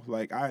while,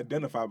 I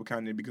identified with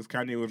Kanye because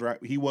Kanye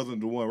he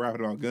wasn't the one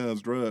rapping about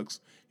guns, drugs.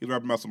 He was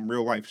rapping about some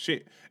real life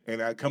shit.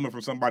 And coming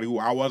from somebody who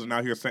I wasn't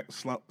out here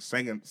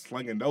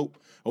slinging dope,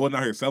 I wasn't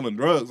out here selling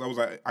drugs,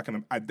 I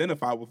can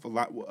identify with a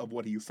lot of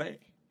what he's saying.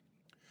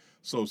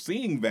 So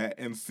seeing that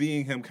and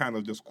seeing him kind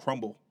of just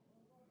crumble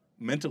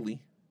mentally,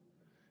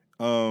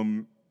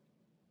 I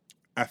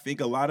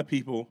think a lot of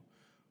people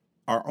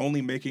are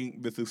only making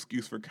this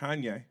excuse for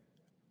Kanye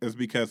is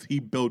because he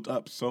built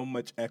up so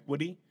much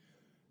equity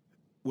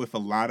with a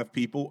lot of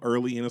people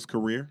early in his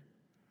career,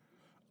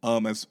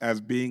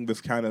 as being this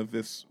kind of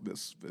this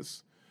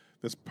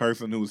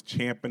person who was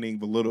championing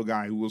the little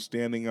guy, who was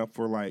standing up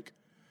for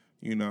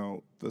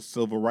the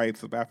civil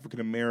rights of African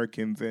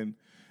Americans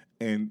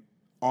and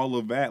all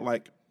of that.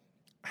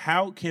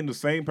 How can the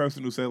same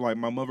person who said my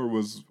mother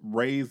was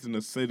raised in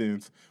the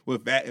sit-ins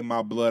with that in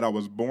my blood, I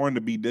was born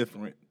to be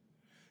different,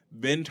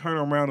 then turn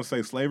around and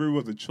say slavery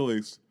was a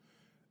choice,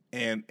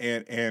 and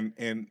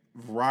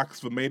rocks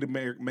the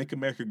Make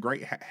America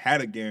Great hat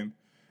again,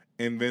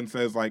 and then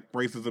says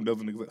racism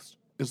doesn't exist?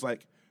 It's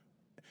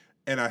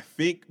and I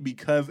think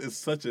because it's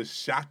such a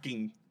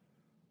shocking,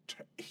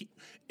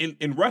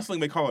 in wrestling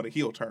they call it a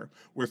heel turn,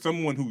 where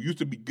someone who used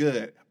to be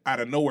good out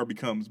of nowhere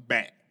becomes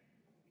bad.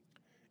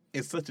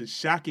 It's such a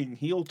shocking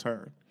heel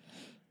turn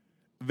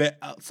that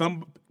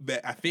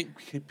I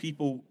think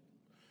people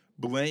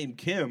blame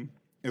Kim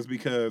is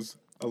because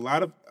a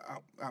lot of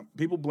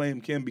people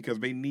blame Kim because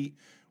we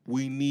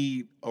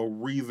need a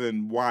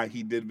reason why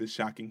he did this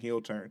shocking heel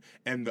turn,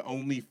 and the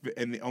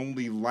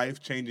only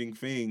life-changing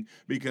thing,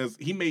 because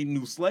he made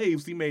new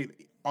slaves, he made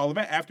all of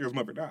that after his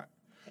mother died.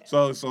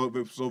 So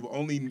the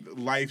only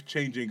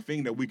life-changing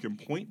thing that we can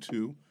point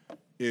to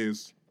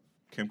is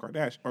Kim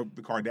Kardashian, or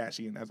the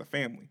Kardashian as a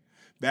family.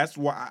 That's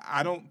why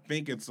I don't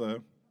think it's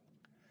a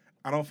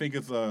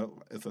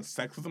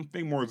sexism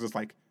thing. More it's just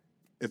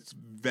it's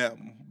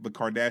them, the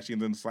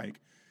Kardashians, and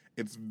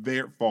it's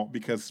their fault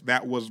because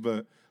that was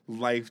the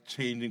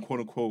life-changing,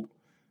 quote-unquote,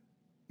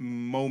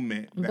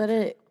 moment.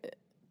 But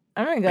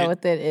I'm going to go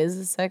with it is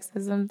a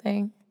sexism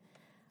thing.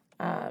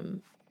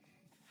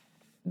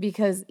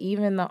 Because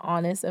even the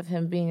onus of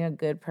him being a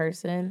good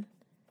person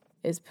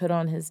is put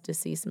on his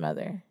deceased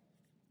mother.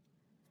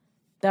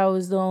 That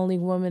was the only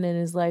woman in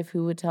his life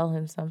who would tell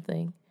him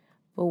something.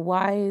 But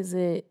why is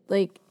it,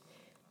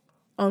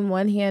 on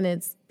one hand,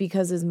 it's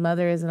because his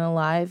mother isn't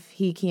alive,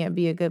 he can't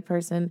be a good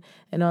person.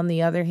 And on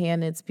the other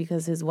hand, it's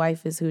because his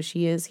wife is who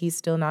she is, he's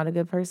still not a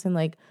good person.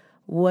 Like,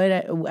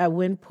 at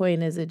what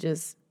point is it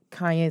just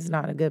Kanye's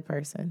not a good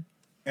person?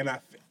 And I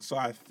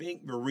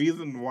think the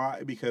reason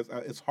why, because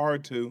it's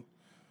hard to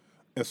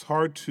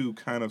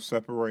kind of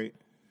separate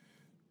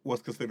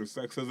what's considered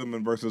sexism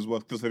and versus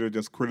what's considered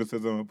just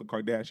criticism of the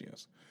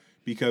Kardashians,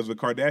 because the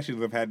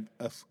Kardashians have had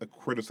a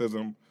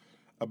criticism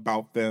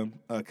about them,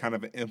 kind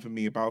of an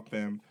infamy about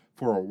them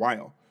for a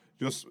while,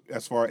 just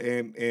as far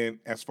and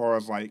as far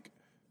as like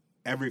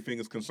everything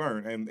is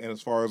concerned, and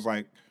as far as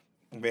like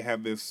they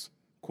have this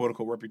quote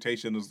unquote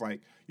reputation as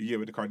like you get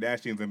with the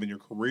Kardashians and then your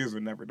careers are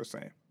never the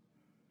same.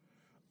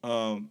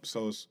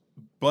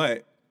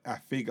 But I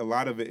think a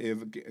lot of it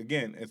is,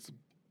 again,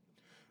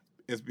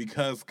 it's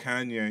because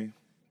Kanye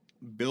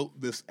built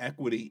this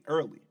equity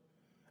early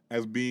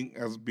as being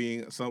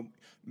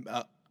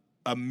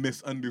a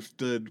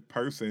misunderstood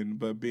person,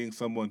 but being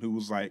someone who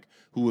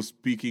was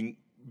speaking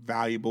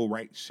valuable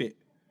right shit.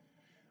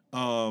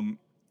 And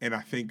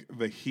I think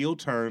the heel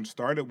turn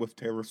started with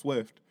Taylor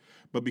Swift,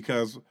 but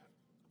because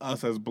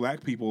us as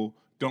black people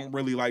don't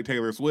really like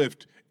Taylor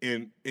Swift,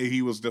 and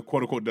he was the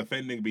quote unquote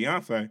defending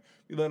Beyonce,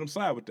 we let him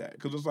slide with that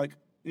because it's like,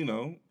 you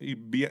know,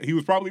 he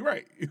was probably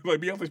right.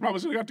 Like Beyonce probably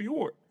should have got the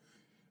award,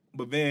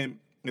 but then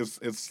it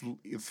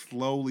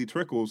slowly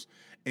trickles,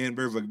 and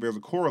there's a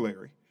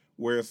corollary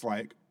where it's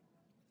like,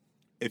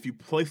 if you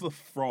place a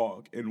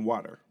frog in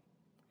water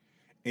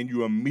and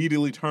you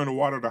immediately turn the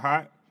water to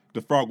hot,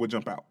 the frog would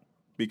jump out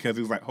because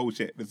he's like, oh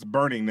shit, it's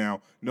burning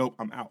now. Nope,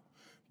 I'm out.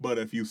 But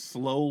if you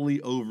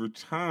slowly over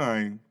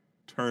time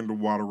turn the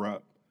water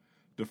up,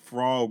 the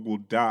frog will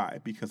die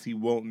because he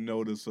won't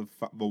notice if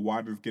the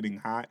water's getting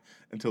hot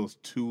until it's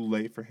too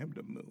late for him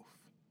to move.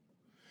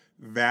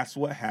 That's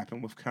what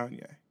happened with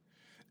Kanye.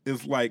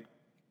 It's like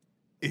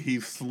he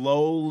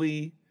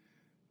slowly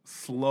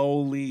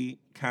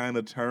kind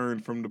of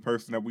turned from the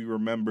person that we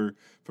remember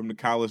from the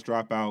college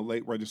dropout,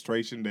 late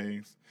registration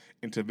days,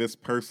 into this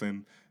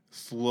person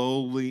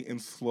slowly.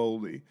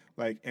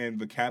 Like, and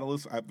the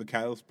catalyst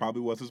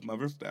probably was his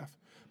mother's death,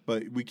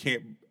 but we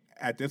can't,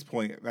 at this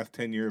point, that's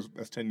 10 years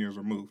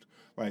removed.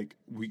 Like,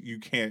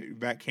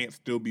 that can't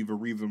still be the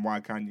reason why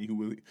Kanye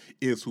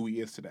who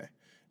he is today.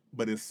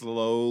 But it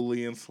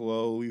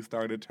slowly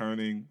started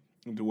turning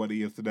into what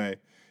he is today,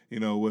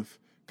 you know, with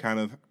kind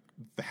of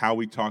how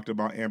we talked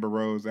about Amber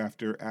Rose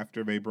after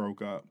they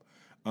broke up,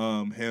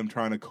 him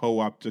trying to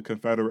co-opt the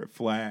Confederate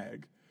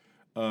flag,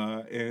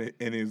 in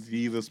his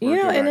Jesus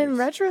merchandise. You know, and in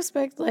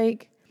retrospect,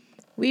 like,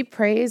 we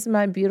praise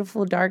My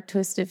Beautiful Dark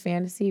Twisted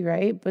Fantasy,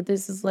 right? But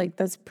this is like,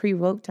 that's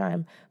pre-woke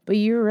time. But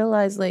you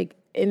realize, like,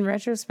 in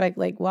retrospect,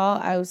 like, while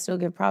I would still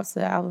give props to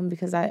the album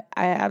because I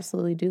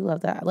absolutely do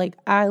love that. Like,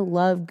 I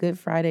love Good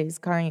Friday's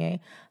Kanye.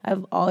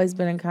 I've always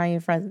been a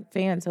Kanye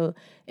fan, so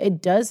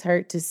it does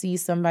hurt to see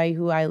somebody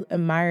who I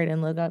admired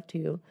and look up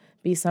to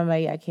be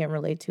somebody I can't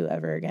relate to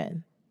ever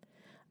again.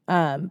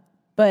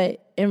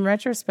 But in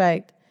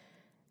retrospect,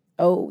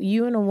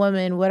 you and a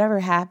woman, whatever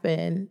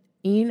happened,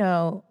 you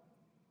know,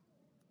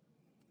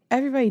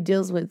 everybody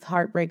deals with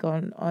heartbreak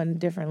on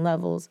different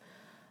levels.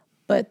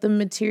 But the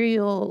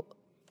material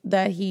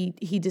that he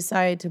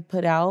decided to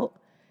put out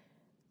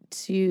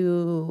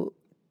to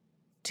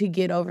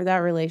get over that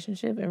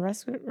relationship in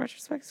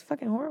retrospect is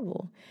fucking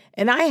horrible.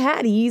 And I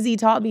had Yeezy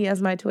Taught Me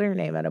as my Twitter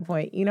name at a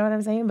point. You know what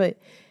I'm saying? But,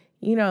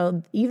 you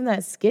know, even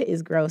that skit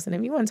is gross. And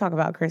if you want to talk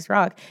about Chris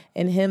Rock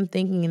and him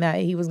thinking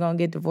that he was going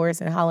to get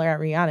divorced and holler at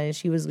Rihanna and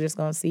she was just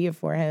going to see it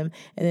for him,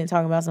 and then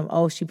talking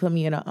about she put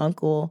me in an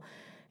uncle.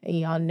 And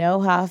y'all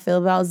know how I feel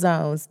about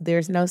zones.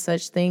 There's no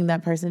such thing.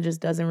 That person just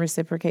doesn't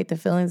reciprocate the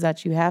feelings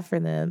that you have for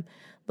them.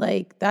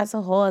 Like, that's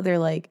a whole other,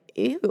 like,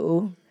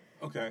 ew.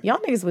 Okay. Y'all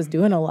niggas was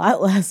doing a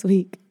lot last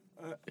week.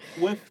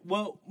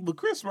 The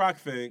Chris Rock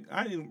thing,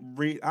 I didn't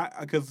read,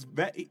 because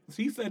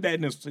he said that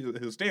in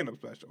his stand-up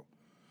special.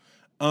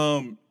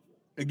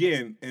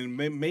 Again, and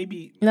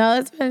maybe... No,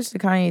 let's finish the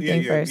Kanye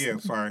thing first. Yeah,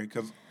 sorry,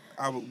 because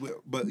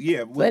But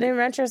in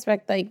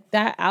retrospect, like,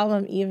 that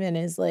album even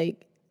is,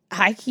 like,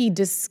 high-key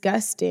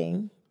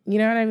disgusting. You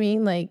know what I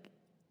mean? Like,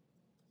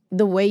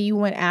 the way you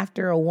went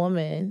after a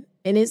woman,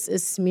 and it's a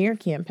smear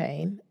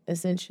campaign,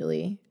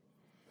 essentially.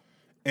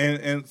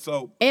 And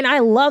I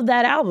love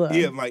that album.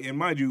 Yeah, like, and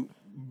mind you,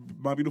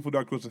 My Beautiful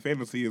Dark Twisted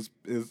Fantasy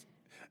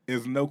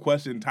is no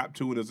question top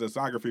 2 in his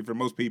discography for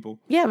most people.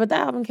 Yeah, but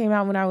that album came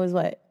out when I was,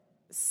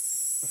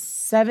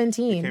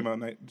 17. It came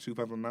out in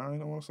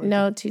 2009, I want to say.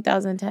 No,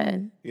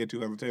 2010. Yeah,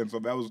 2010.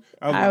 So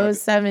I was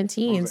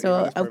 17.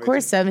 So, of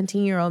course,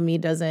 17-year-old me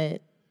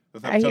doesn't...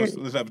 Let's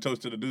have a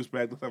toast to the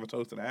douchebag. Let's have a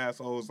toast to the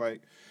assholes.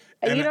 Like,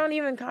 and you don't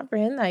even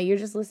comprehend that. You're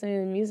just listening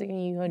to the music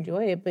and you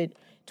enjoy it. But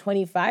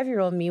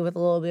 25-year-old me with a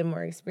little bit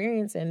more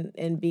experience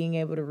and being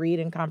able to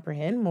read and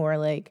comprehend more,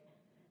 like,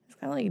 it's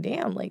kind of like,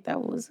 damn, like,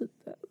 that was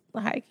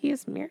the high-key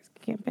smear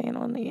campaign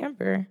on the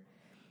Amber.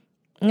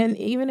 And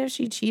even if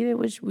she cheated,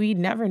 which we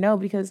never know,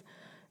 because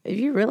if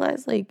you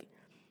realize, like,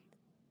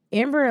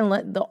 Amber, and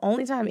the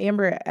only time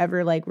Amber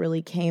ever, like,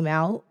 really came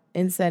out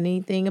and said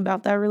anything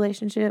about that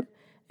relationship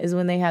is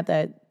when they had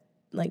that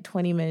like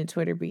 20-minute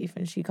Twitter beef,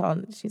 and she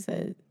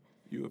said,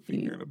 "You a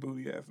finger and a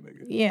booty ass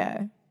nigga."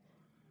 Yeah,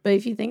 but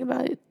if you think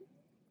about it,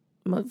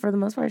 for the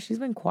most part, she's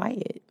been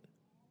quiet.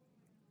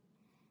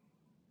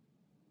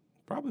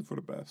 Probably for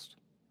the best,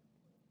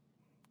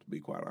 to be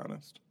quite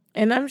honest.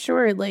 And I'm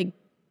sure, like,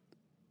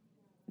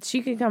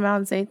 she could come out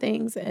and say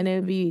things, and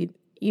it'd be,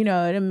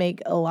 it'd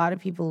make a lot of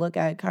people look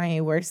at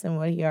Kanye worse than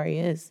what he already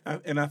is.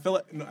 And I feel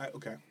like,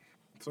 okay.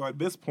 So at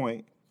this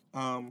point,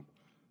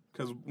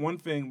 because one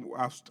thing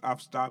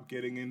I've stopped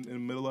getting in the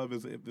middle of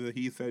is the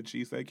he said,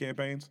 she said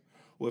campaigns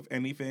with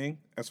anything,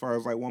 as far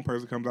as like one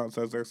person comes out and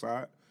says their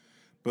side.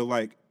 But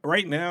like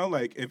right now,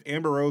 like if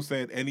Amber Rose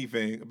said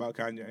anything about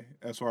Kanye,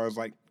 as far as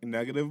like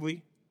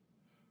negatively,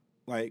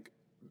 like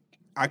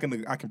I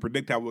can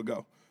predict how it would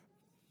go.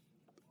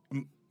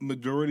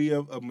 Majority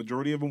of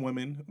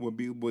women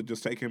would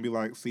just take and be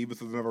like, see,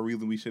 this is another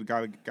reason we should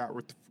got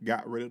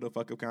rid of the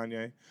fuck of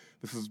Kanye.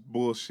 This is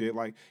bullshit.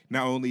 Like,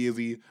 not only is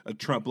he a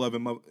Trump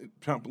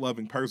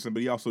loving person,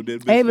 but he also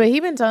did business. Hey, but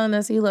he been telling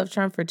us he loved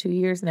Trump for 2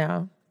 years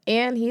now,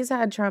 and he's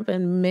had Trump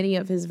in many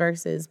of his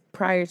verses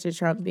prior to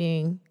Trump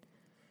being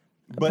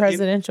a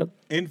presidential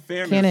in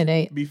fairness,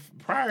 candidate.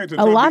 Prior to a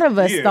Trump, lot of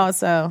us thought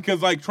so,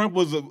 because like Trump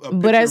was a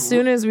but as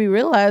soon as we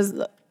realized,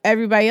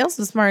 everybody else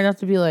was smart enough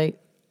to be like,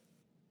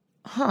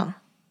 huh.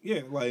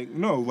 Yeah, like,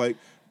 no, like.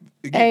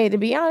 Again, hey, to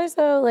be honest,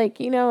 though, like,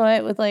 you know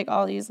what? With, like,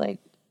 all these, like,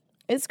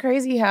 it's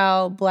crazy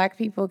how Black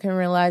people can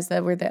realize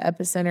that we're the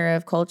epicenter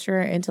of culture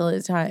until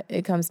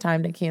it comes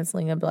time to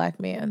canceling a Black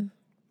man.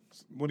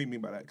 What do you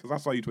mean by that? Because I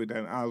saw you tweet that,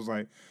 and I was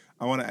like,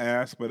 I want to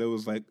ask, but it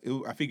was like,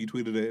 I think you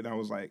tweeted it, and I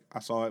was like, I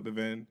saw it, but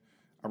then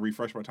I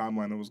refreshed my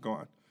timeline and it was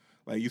gone.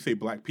 Like, you say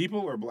Black people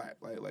or Black?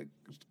 Like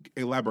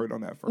elaborate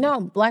on that for me. No,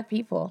 Black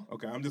people.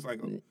 Okay, I'm just like...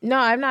 No,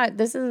 I'm not.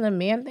 This isn't a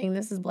man thing.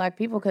 This is Black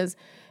people because,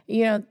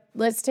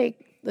 let's take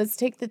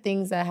the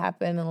things that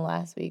happened in the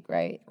last week,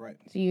 right? Right.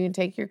 So you can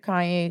take your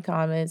Kanye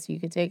comments. You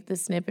could take the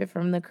snippet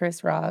from the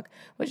Chris Rock,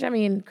 which, I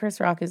mean, Chris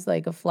Rock is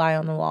like a fly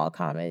on the wall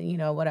comment,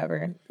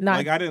 whatever. Not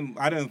like I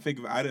didn't think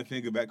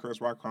of that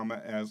Chris Rock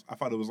comment as, I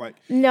thought it was like...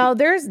 No,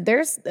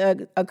 there's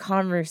a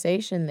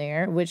conversation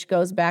there, which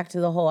goes back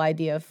to the whole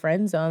idea of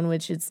friend zone,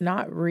 which it's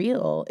not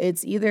real.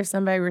 It's either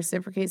somebody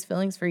reciprocates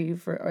feelings for you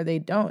or they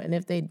don't. And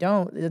if they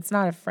don't, it's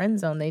not a friend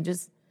zone.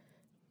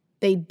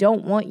 They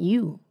don't want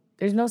you.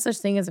 There's no such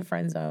thing as a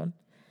friend zone.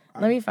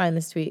 Let me find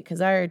this tweet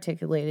because I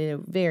articulated it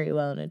very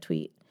well in a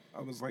tweet.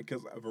 I was like,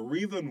 because the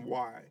reason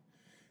why...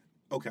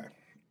 Okay.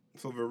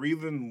 So the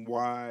reason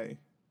why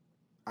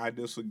I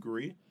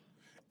disagree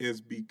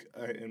is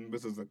and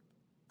this is a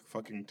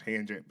fucking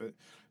tangent, but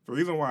the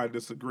reason why I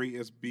disagree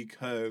is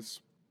because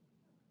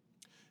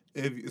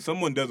if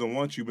someone doesn't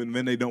want you, but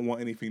then they don't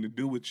want anything to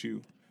do with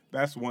you,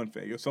 that's one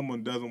thing. If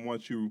someone doesn't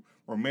want you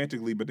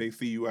romantically, but they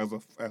see you as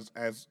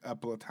a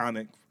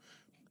platonic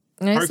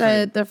I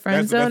said the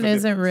friend zone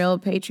isn't real.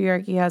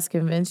 Patriarchy has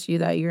convinced you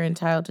that you're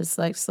entitled to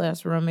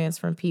sex/romance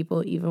from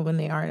people even when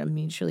they aren't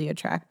mutually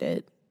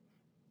attracted.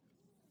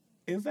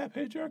 Is that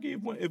patriarchy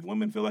if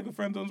women feel like a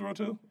friend zone's real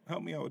too?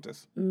 Help me out with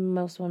this.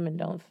 Most women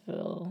don't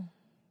feel...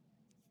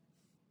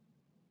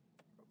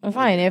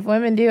 Fine, if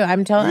women do,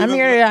 I'm going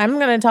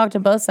to talk to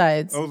both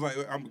sides. I was like,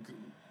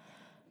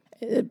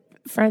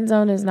 Friend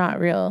zone is not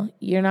real.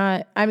 You're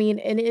not, and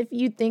if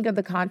you think of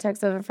the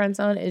context of a friend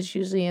zone, it's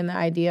usually in the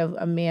idea of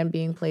a man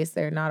being placed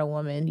there, not a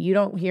woman. You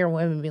don't hear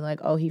women be like,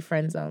 oh, he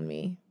friend zoned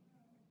me.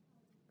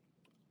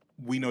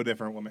 We know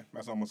different women.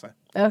 That's all I'm going to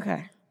say.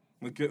 Okay.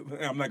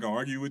 I'm not going to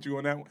argue with you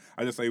on that one.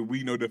 I just say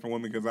we know different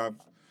women because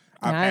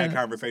I've had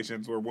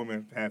conversations where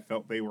women have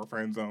felt they were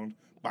friend zoned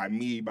by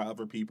me, by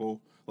other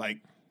people. Like,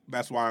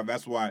 that's why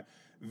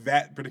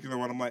that particular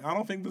one, I'm like, I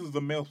don't think this is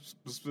a male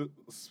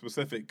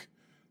specific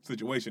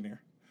situation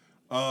here.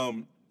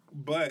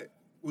 But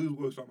we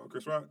were talking about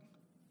Chris Rock.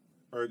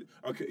 Or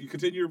okay, you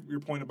continue your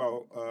point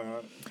about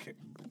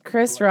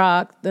Chris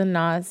Rock, the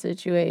Nas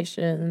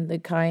situation, the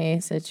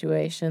Kanye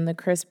situation, the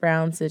Chris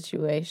Brown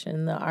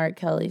situation, the R.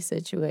 Kelly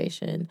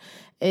situation.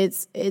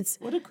 It's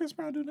what did Chris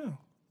Brown do now?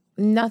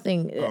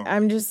 Nothing. Oh.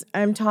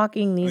 I'm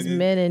talking these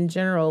men in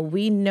general.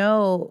 We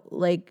know,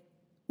 like,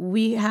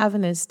 we have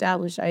an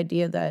established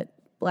idea that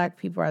Black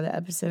people are the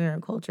epicenter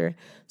of culture.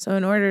 So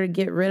in order to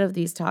get rid of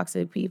these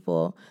toxic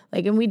people,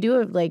 like, and we do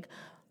it, like,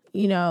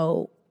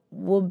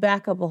 we'll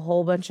back up a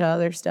whole bunch of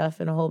other stuff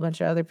and a whole bunch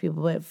of other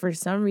people. But for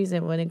some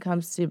reason, when it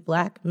comes to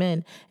Black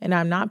men, and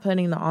I'm not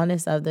putting the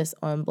onus of this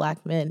on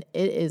Black men,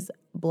 it is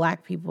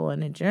Black people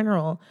in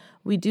general.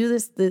 We do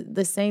this,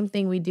 the same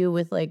thing we do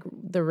with, like,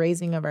 the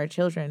raising of our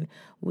children.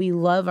 We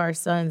love our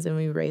sons and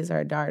we raise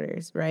our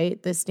daughters,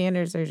 right? The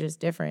standards are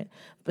just different.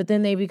 But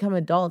then they become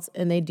adults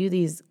and they do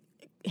these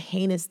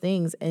heinous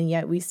things, and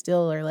yet we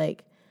still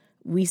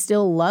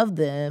love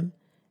them.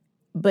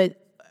 But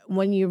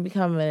when you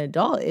become an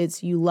adult,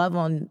 it's you love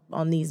on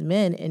these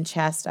men and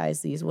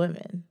chastise these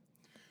women.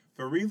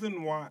 The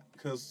reason why,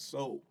 because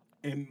so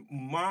in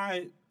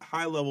my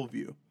high level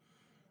view,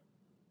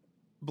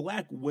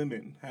 Black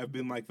women have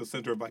been like the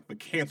center of like the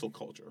cancel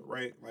culture,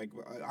 right? Like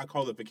I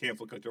call it the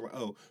cancel culture. Like,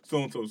 oh, so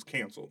and so is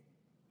canceled,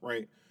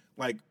 right?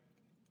 Like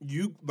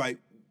like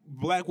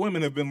black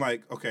women have been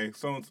like, okay,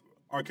 so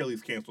R.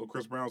 Kelly's canceled,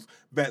 Chris Brown's.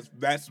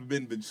 That's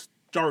been the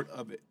start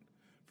of it,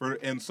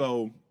 and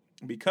so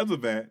because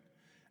of that,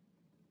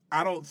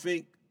 I don't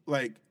think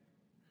like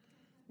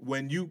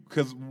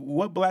because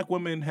what black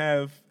women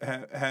have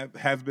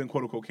has been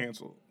quote unquote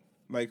canceled.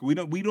 Like we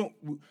don't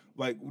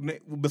like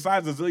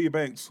besides Azealia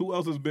Banks, who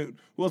else has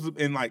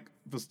in like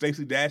the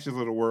Stacey Dashes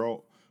of the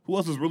world? Who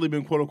else has really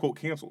been quote unquote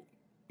canceled?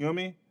 You know what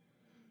I mean?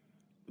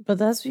 But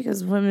that's because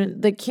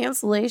the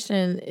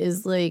cancellation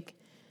is like,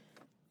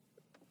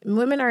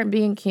 women aren't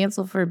being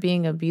canceled for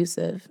being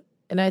abusive.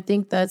 And I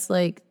think that's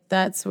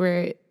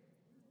where,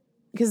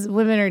 because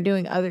women are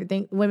doing other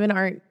things. Women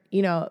aren't,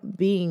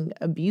 being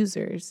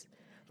abusers,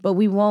 but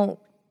we won't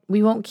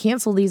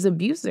cancel these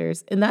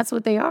abusers. And that's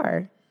what they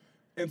are.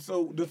 And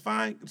so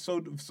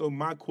so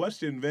my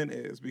question then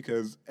is,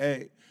 because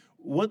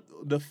what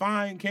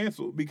define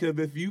cancel? Because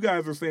if you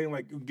guys are saying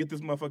like get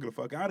this motherfucker the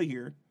fuck out of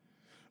here,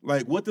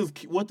 like what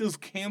does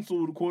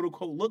canceled quote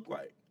unquote look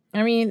like?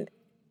 I mean,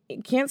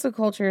 cancel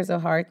culture is a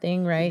hard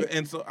thing, right?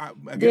 And so I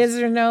guess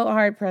there's no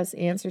hard pressed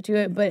answer to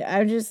it, but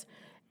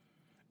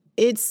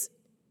it's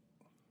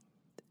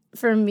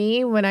for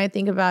me when I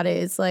think about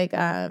it, it's like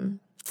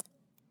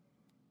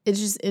it's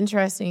just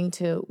interesting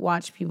to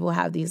watch people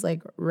have these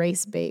like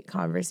race bait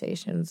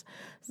conversations.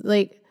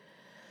 Like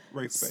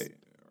race bait.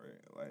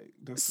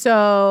 Right?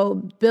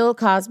 So Bill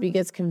Cosby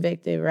gets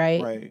convicted,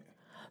 right? Right.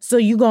 So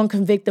you gonna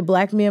convict the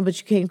black man, but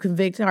you can't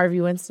convict Harvey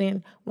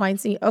Weinstein?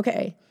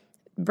 Okay.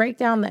 Break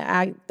down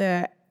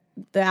the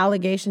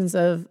allegations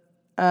of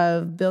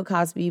Bill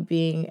Cosby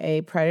being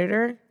a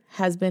predator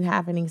has been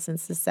happening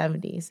since the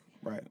 70s.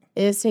 Right.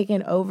 It has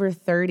taken over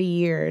 30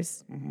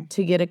 years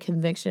to get a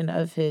conviction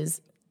of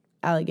his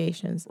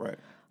allegations. Right.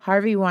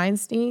 Harvey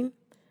Weinstein,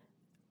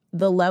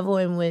 the level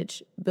in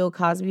which Bill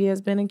Cosby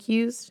has been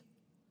accused,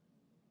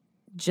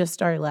 just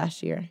started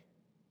last year.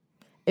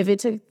 If it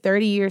took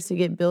 30 years to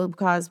get Bill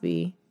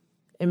Cosby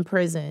in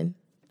prison,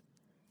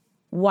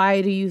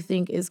 why do you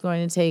think it's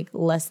going to take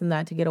less than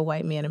that to get a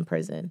white man in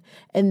prison?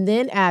 And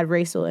then add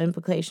racial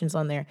implications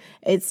on there.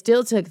 It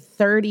still took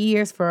 30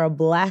 years for a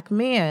black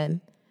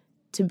man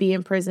to be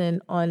in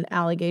prison on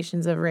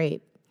allegations of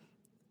rape.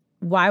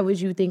 Why would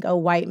you think a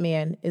white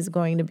man is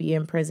going to be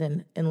in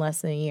prison in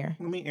less than a year?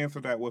 Let me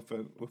answer that with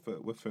a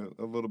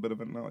little bit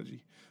of an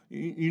analogy.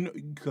 You know,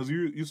 because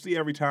you see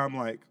every time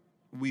like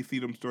we see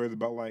them stories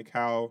about like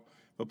how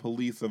the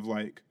police have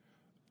like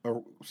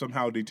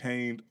somehow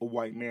detained a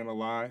white man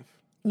alive.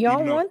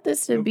 Y'all want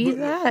this to be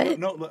that?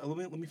 No,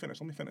 let me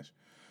finish.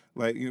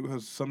 Like it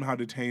was somehow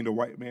detained a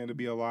white man to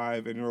be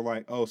alive, and you're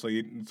like, oh, so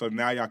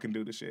now y'all can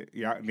do the shit.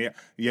 Yeah.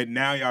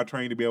 Now y'all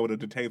trained to be able to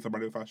detain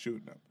somebody without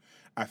shooting them.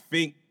 I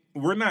think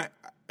we're not.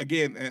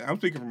 Again, and I'm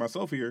speaking for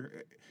myself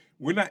here.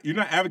 You're not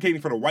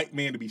advocating for the white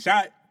man to be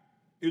shot.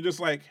 You're just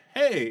like,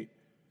 hey,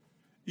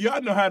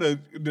 y'all know how to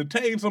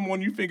detain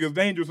someone you think is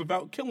dangerous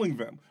without killing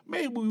them.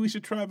 Maybe we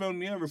should try that on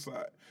the other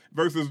side.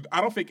 Versus, I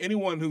don't think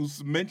anyone who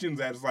mentions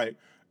that is like,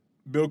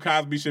 Bill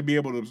Cosby should be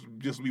able to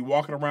just be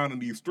walking around in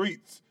these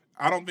streets.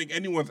 I don't think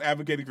anyone's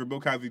advocating for Bill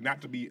Cosby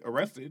not to be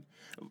arrested.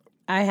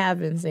 I have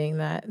been seeing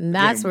that, and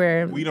that's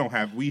where we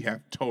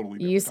have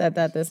totally. You said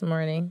that this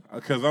morning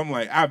because I'm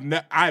like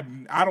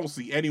I don't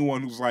see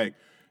anyone who's like,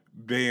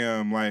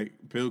 damn, like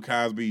Bill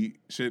Cosby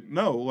should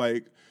know.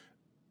 Like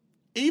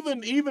even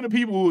the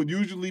people who would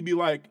usually be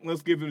like,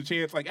 let's give it a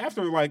chance. Like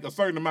after like a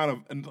certain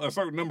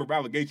number of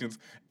allegations,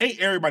 ain't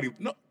everybody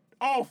no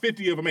all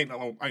 50 of them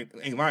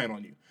ain't lying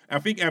on you. I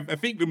think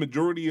the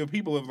majority of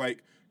people have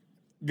like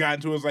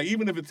gotten to it. It's like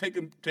even if it's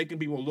taking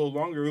people a little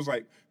longer, it's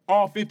like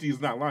all 50 is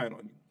not lying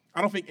on you.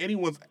 I don't think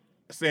anyone's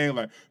saying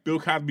like Bill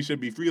Cosby should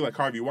be free like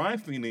Harvey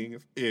Weinstein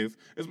is.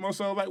 It's more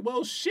so like,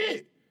 well,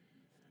 shit.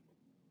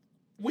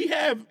 We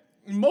have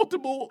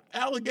multiple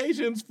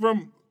allegations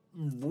from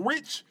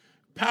rich,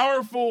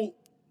 powerful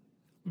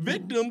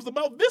victims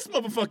about this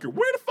motherfucker.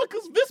 Where the fuck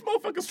is this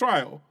motherfucker's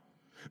trial?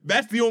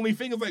 That's the only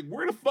thing. Is like,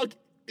 where the fuck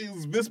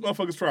is this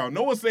motherfucker's trial?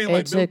 No one's saying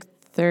like it took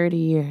 30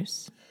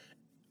 years.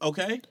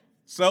 Okay.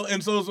 So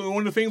it's one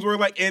of the things where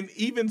like, and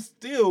even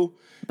still,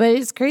 but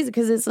it's crazy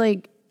because it's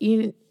like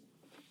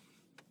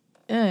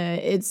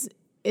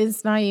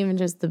it's not even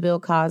just the Bill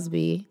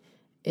Cosby,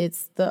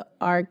 it's the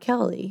R.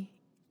 Kelly,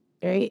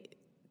 right?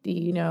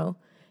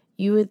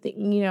 You would think,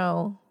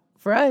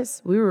 for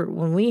us,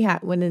 when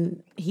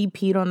he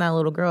peed on that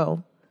little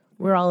girl,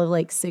 we were all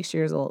like 6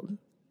 years old,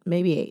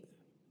 maybe 8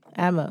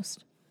 at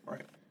most.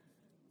 Right.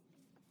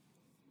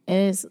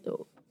 And it's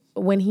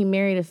when he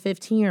married a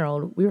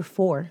 15-year-old, we were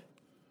 4.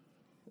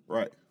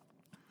 Right.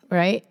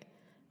 Right?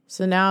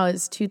 So now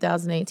it's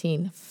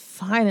 2018.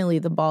 Finally,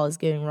 the ball is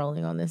getting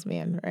rolling on this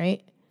man,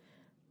 right?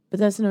 But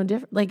that's no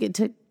different. Like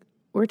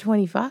we're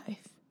 25.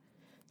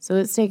 So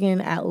it's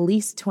taken at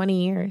least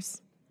 20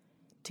 years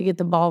to get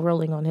the ball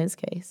rolling on his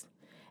case.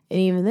 And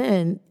even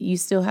then, you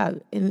still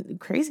have, and the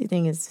crazy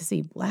thing is to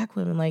see black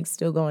women like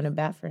still going to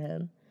bat for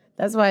him.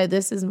 That's why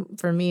this is,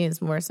 for me,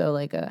 is more so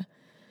like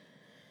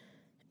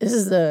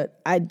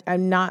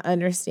I'm not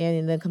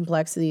understanding the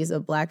complexities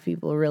of Black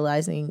people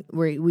realizing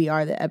we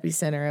are the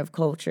epicenter of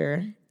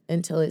culture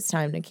until it's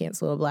time to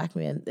cancel a Black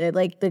man.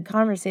 The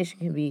conversation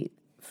can be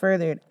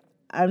furthered.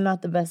 I'm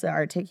not the best at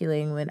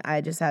articulating when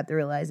I just had the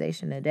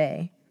realization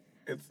today.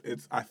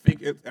 I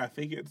think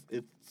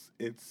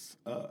it's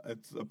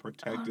a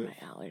protective.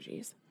 My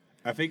allergies.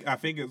 I think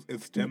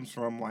it stems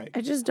from like.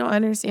 I just don't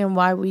understand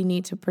why we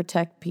need to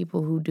protect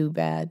people who do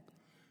bad.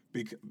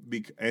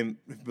 And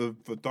the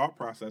thought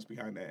process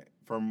behind that,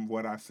 from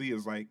what I see,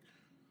 is like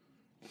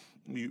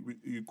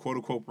you quote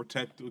unquote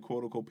protect the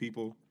quote unquote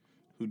people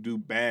who do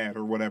bad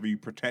or whatever. You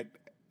protect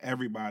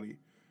everybody,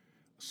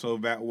 so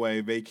that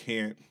way they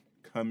can't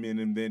come in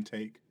and then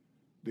take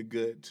the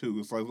good too.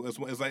 It's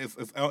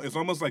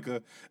almost like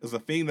it's a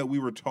thing that we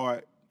were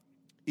taught,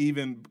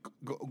 even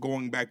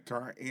going back to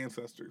our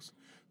ancestors,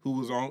 who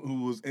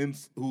was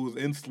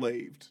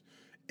enslaved,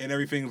 and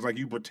everything was like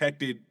you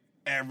protected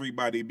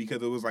everybody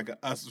because it was like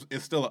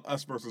it's still a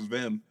us versus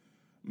them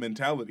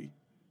mentality.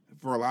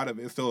 For a lot of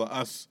it, it's still a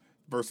us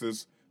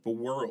versus the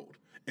world.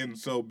 And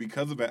so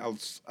because of that,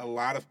 a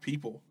lot of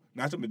people,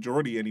 not the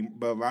majority anymore,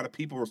 but a lot of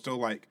people are still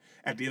like,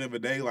 at the end of the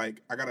day,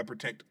 like, I gotta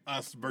protect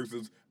us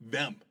versus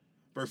them,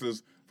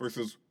 versus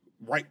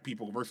white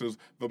people, versus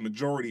the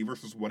majority,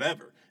 versus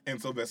whatever.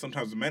 And so that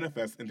sometimes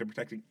manifests into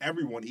protecting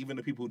everyone, even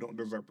the people who don't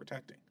deserve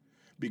protecting.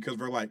 Because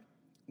we're like,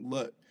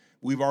 look,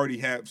 we've already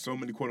had so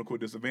many quote unquote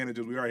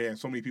disadvantages. We already had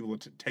so many people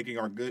taking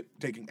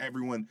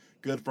everyone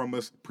good from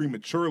us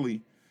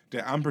prematurely,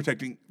 that I'm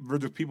protecting.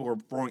 People are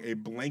throwing a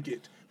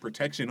blanket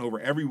protection over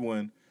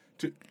everyone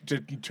to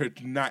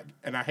not.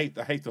 And I hate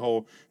the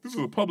whole, this is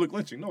a public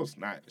lynching. No, it's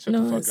not. Shut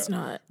the fuck it's up.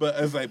 Not. But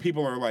it's like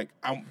people are like,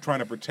 I'm trying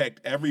to protect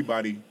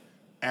everybody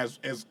as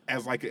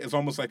like it's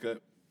almost like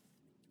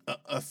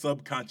a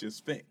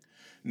subconscious thing.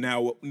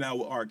 Now with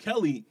R.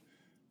 Kelly,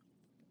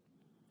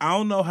 I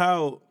don't know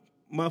how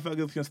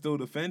motherfuckers can still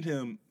defend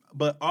him,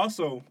 but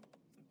also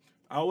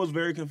I was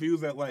very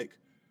confused that like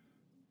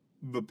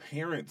the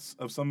parents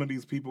of some of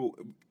these people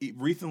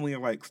recently are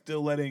like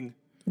still letting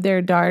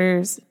their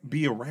daughters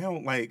be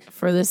around, like,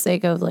 for the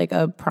sake of like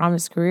a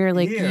promised career.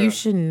 Like, you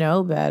should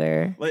know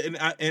better. Like,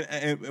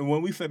 and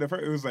when we said that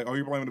first, it was like, oh,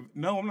 you're blaming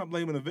no, I'm not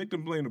blaming the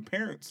victim, I'm blaming the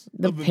parents.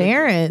 The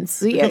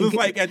parents. Yeah, because it's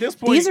like at this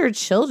point, these are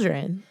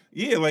children.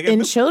 Yeah, like,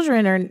 and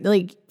children are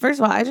like, first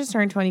of all, I just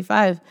turned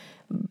 25.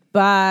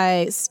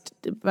 By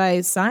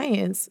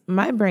science,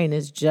 my brain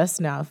is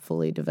just now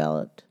fully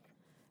developed,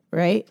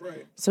 right?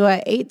 So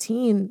at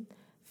 18,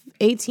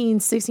 16,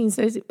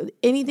 17,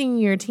 anything in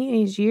your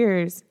teenage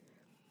years,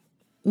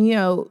 you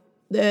know,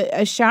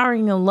 a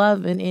showering of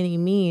love in any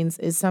means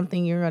is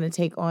something you're going to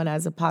take on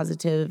as a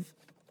positive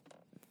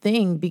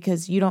thing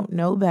because you don't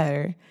know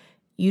better.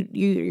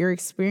 Your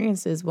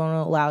experiences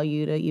won't allow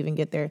you to even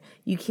get there.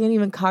 You can't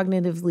even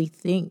cognitively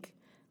think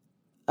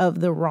of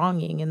the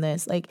wronging in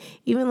this. Like,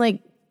 even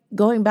like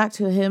going back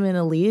to him and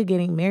Aaliyah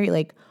getting married,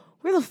 like,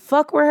 where the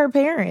fuck were her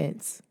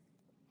parents?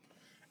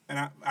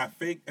 And I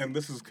think, and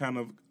this is kind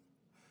of,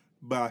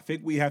 but I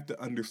think we have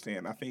to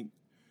understand, I think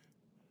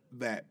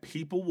that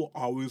people will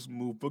always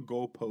move the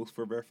goalposts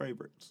for their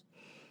favorites.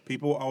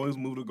 People will always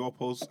move the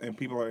goalposts, and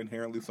people are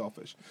inherently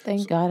selfish.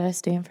 Thank God I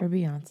stand for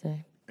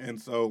Beyonce.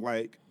 And so,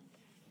 like,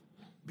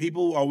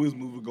 people always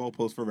move the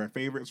goalposts for their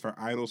favorites, for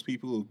idols,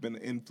 people who've been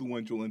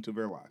influential into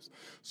their lives.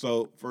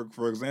 So,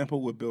 for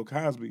example, with Bill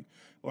Cosby,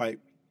 like,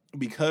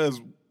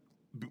 because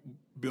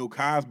Bill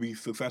Cosby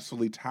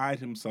successfully tied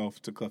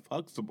himself to Cliff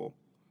Huxtable,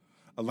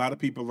 a lot of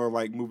people are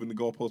like moving the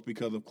goalposts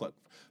because of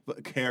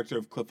the character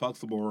of Cliff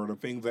Huxtable or the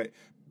things that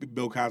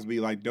Bill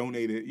Cosby like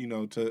donated, you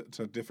know, to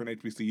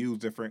different HBCUs,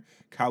 different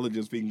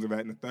colleges, things of that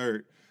and the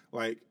third.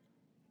 Like,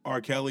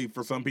 R. Kelly,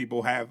 for some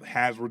people,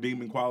 has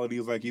redeeming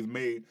qualities. Like, he's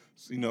made,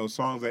 you know,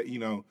 songs that, you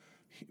know,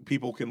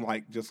 people can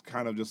like just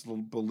kind of just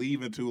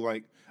believe into.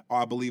 Like, oh,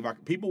 I believe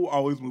people will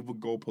always move the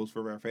goalposts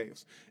for their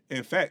faves.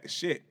 In fact,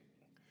 shit.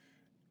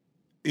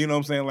 You know what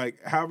I'm saying?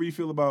 Like, however you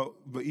feel about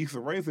the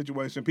Issa Rae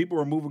situation, people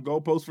are moving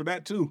goalposts for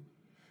that too,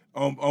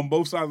 on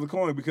both sides of the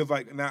coin. Because,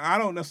 like, now I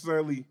don't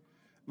necessarily,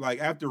 like,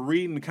 after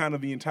reading kind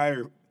of the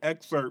entire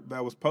excerpt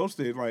that was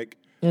posted, like,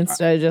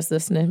 instead of just the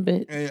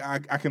snippet,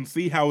 I can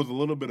see how it was a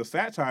little bit of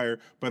satire,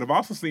 but I've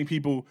also seen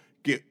people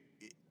get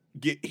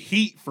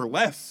heat for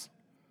less.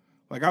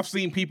 Like, I've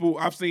seen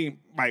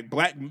like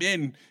black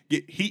men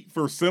get heat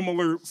for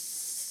similar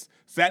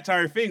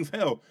satire things.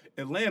 Hell,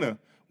 Atlanta.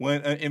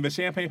 When in the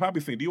Champagne Poppy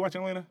scene, do you watch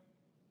Atlanta?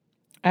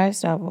 I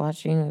stopped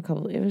watching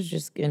it was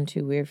just getting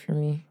too weird for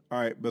me. All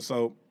right, but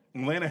so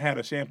Atlanta had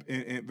a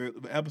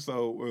the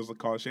episode was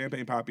called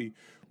Champagne Poppy,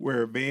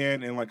 where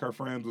Van and like her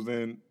friends was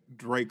in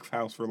Drake's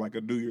house for like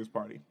a New Year's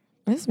party.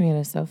 This man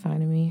is so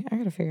fine to me. I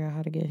gotta figure out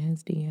how to get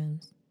his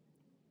DMs.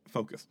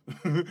 Focus.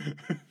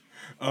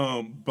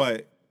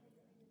 But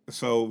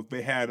so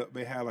they had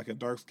like a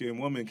dark skinned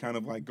woman kind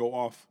of like go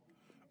off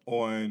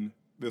on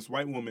this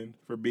white woman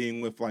for being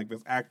with like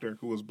this actor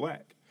who was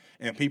black,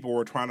 and people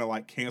were trying to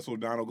like cancel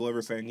Donald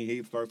Glover, saying he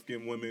hates dark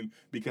skinned women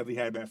because he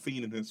had that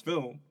scene in his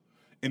film.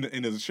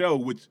 in the show,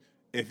 which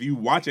if you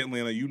watch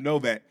Atlanta, you know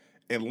that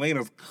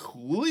Atlanta's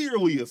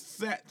clearly a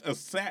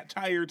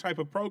satire type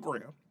of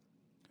program.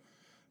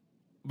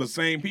 But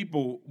same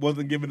people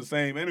wasn't given the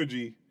same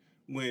energy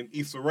when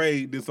Issa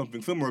Rae did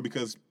something similar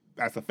because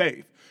that's a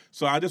faith.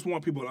 So I just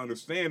want people to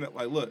understand that,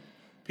 like, look,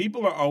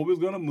 people are always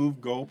going to move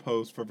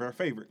goalposts for their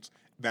favorites.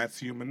 That's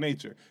human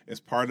nature. It's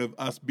part of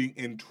us being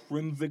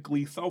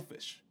intrinsically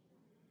selfish.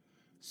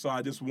 So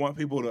I just want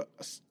people to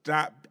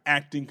stop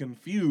acting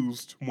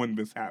confused when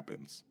this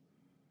happens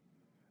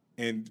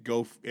and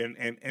go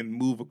and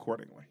move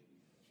accordingly.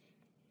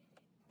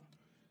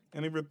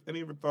 Any of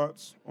your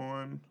thoughts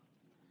on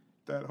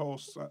that whole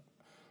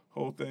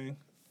thing?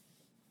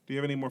 Do you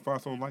have any more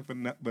thoughts on like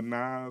the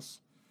Nas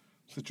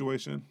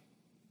situation?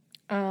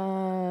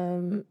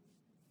 I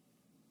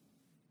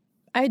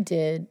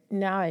did.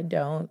 Now I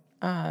don't.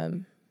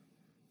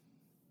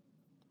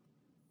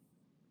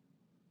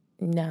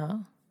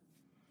 No.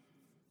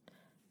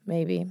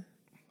 Maybe.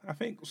 I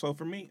think so.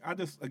 For me, I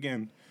just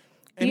anytime.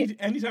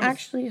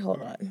 Actually,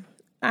 hold on.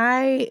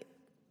 I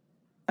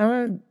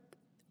don't.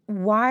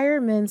 Why are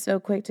men so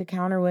quick to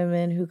counter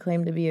women who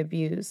claim to be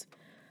abused?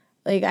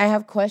 Like, I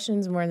have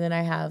questions more than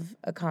I have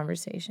a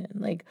conversation.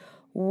 Like,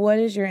 what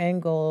is your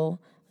end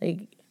goal?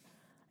 Like,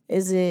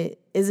 is it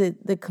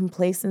the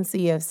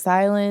complacency of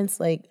silence?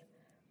 Like,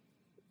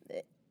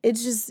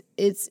 it's.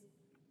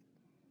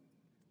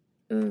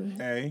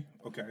 Okay,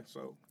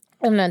 so.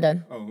 I'm not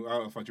done.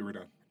 Oh, I thought you were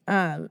done.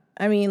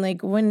 I mean,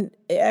 like, when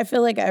I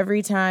feel like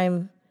every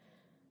time,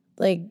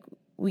 like,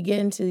 we get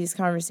into these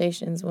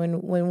conversations,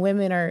 when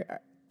women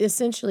are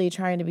essentially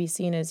trying to be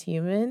seen as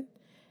human,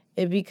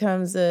 it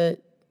becomes and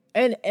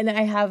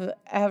I have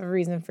a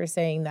reason for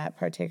saying that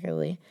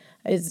particularly.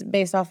 It's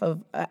based off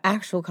of an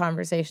actual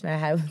conversation I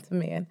had with a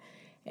man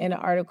in an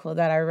article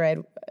that I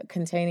read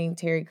containing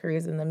Terry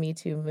Crews and the Me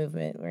Too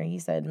movement, where he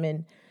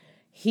said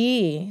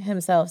he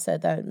himself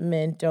said that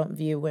men don't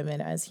view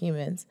women as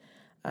humans.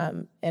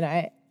 And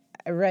I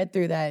read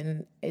through that,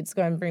 and it's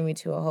going to bring me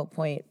to a whole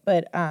point.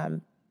 But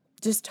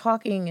just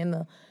talking in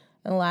the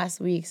last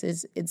weeks,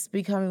 it's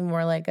becoming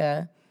more like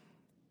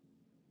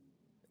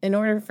in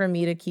order for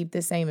me to keep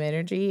the same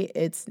energy,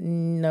 it's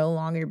no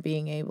longer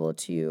being able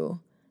to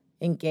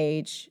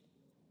engage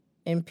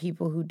in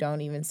people who don't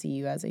even see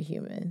you as a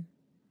human.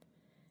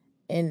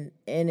 And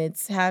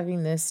it's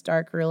having this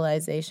stark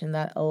realization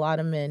that a lot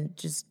of men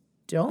just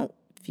don't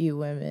view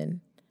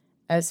women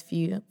as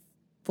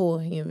full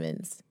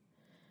humans,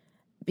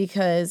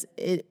 because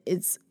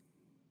it's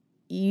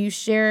you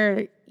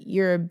share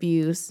your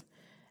abuse,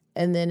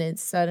 and then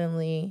it's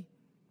suddenly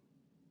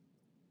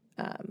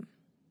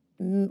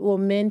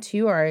men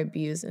too are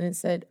abused, and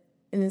it's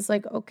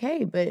like,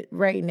 okay, but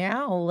right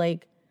now,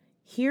 like,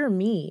 hear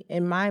me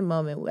in my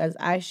moment as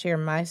I share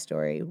my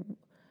story,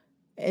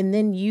 and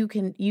then you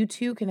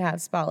too can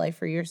have spotlight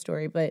for your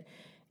story. But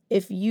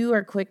if you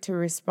are quick to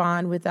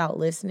respond without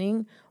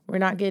listening, we're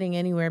not getting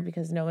anywhere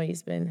because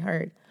nobody's been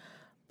heard.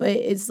 But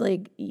it's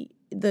like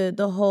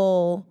the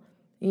whole,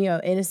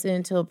 innocent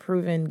until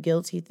proven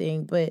guilty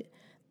thing. But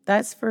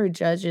that's for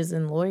judges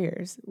and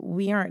lawyers.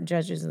 We aren't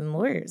judges and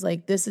lawyers.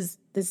 Like, this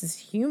is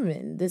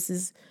human.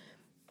 These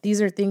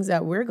are things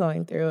that we're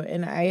going through.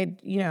 And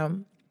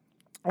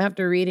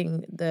after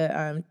reading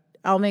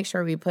I'll make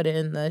sure we put it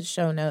in the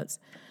show notes,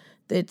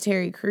 the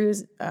Terry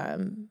Crews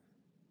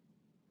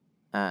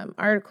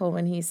article,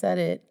 when he said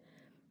it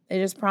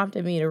just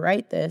prompted me to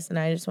write this, and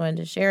I just wanted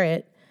to share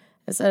it.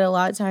 I said, a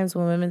lot of times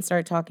when women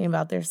start talking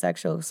about their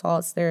sexual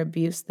assaults, their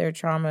abuse, their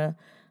trauma,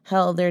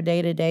 hell, their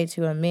day-to-day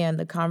to a man,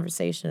 the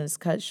conversation is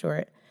cut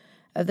short.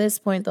 At this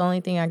point, the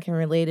only thing I can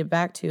relate it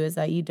back to is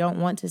that you don't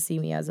want to see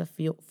me as a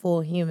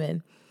full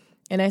human.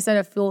 And I said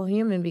a full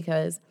human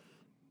because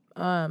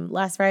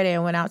last Friday I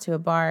went out to a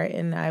bar,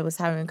 and I was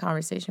having a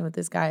conversation with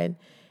this guy, and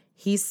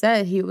he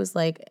said, he was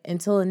like,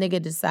 until a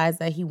nigga decides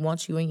that he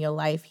wants you in your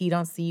life, he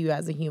don't see you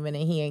as a human,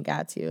 and he ain't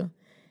got to.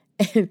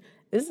 And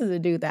this is a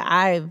dude that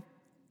I've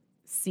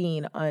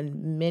seen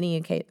on many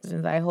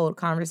occasions. I hold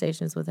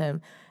conversations with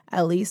him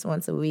at least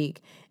once a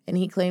week, and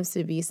he claims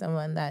to be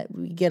someone that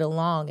we get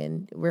along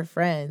and we're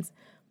friends.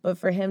 But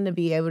for him to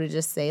be able to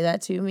just say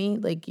that to me,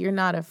 like, you're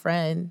not a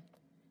friend,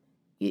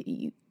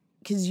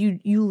 because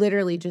you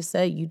literally just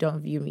said you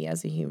don't view me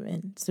as a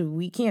human, so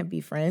we can't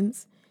be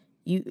friends.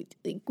 You,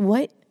 like,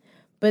 what?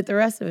 But the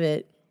rest of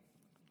it,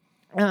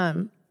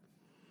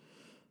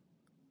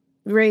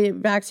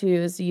 right back to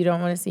is you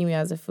don't want to see me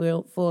as a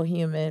full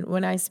human.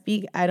 When I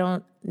speak, I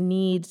don't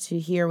need to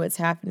hear what's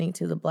happening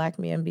to the black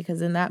man,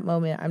 because in that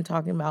moment, I'm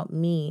talking about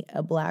me,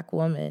 a black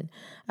woman.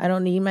 I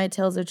don't need my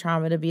tales of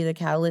trauma to be the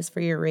catalyst for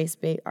your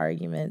race-bait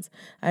arguments.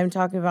 I'm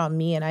talking about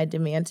me, and I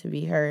demand to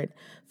be heard.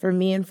 For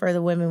me and for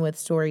the women with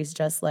stories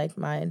just like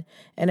mine.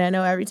 And I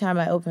know every time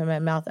I open my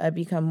mouth, I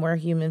become more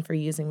human for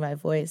using my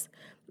voice.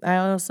 I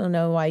also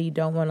know why you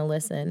don't want to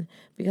listen,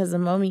 because the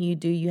moment you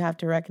do, you have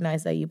to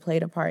recognize that you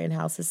played a part in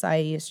how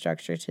society is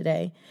structured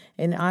today.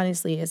 And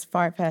honestly, it's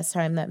far past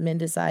time that men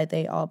decide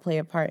they all play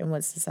a part in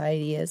what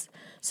society is.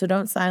 So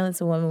don't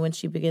silence a woman when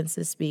she begins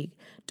to speak.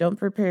 Don't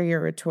prepare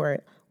your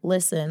retort.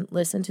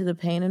 Listen to the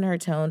pain in her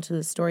tone, to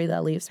the story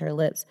that leaves her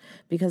lips,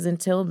 because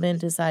until men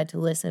decide to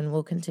listen,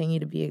 we'll continue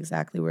to be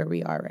exactly where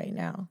we are right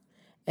now.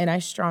 And I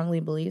strongly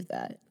believe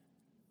that.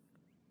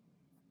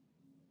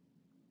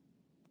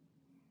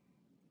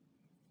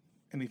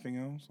 Anything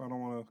else? I don't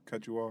want to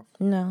cut you off.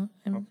 No,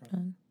 I'm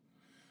done.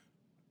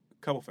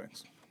 Couple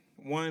things.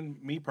 One,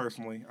 me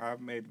personally, I've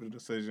made the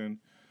decision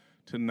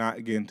to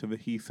not get into the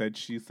he said,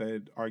 she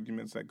said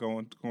arguments that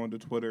go on to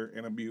Twitter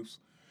and abuse.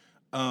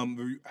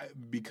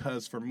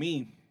 Because for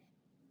me,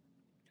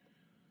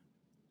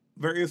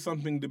 there is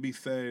something to be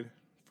said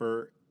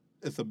for,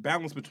 it's a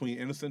balance between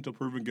innocent till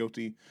proven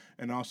guilty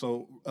and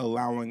also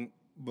allowing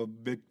the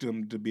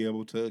victim to be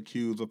able to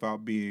accuse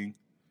without being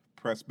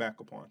pressed back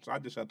upon. So I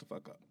just shut the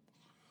fuck up.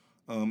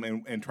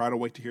 And try to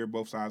wait to hear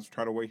both sides,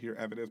 try to wait to hear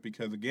evidence,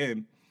 because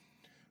again,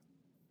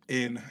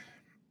 in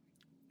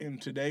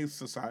today's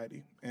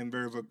society, and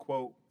there's a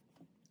quote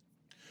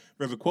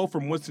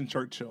from Winston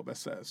Churchill that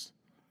says,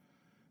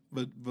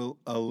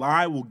 a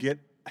lie will get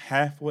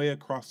halfway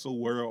across the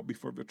world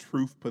before the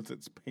truth puts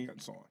its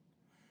pants on.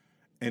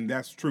 And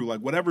that's true.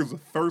 Like, whatever's the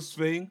first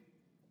thing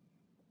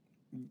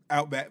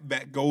out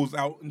that goes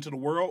out into the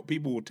world,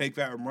 people will take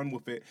that and run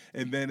with it.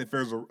 And then if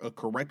there's a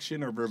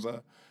correction, or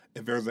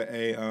if there's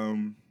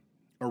a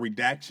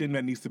redaction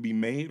that needs to be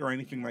made or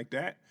anything like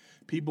that,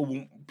 people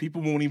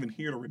won't even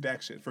hear the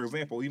redaction. For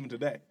example, even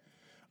today,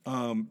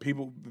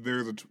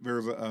 there's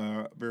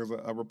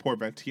a report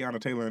that Tiana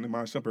Taylor and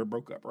Iman Shumpert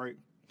broke up, right?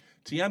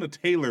 Tiana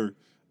Taylor,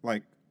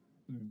 like,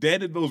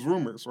 deaded those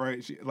rumors,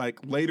 right? She, like,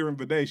 later in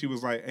the day, she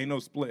was like, ain't no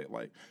split.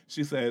 Like,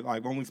 she said,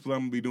 like, only split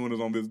I'm going to be doing is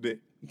on this dick,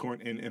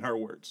 in her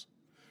words.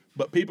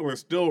 But people are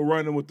still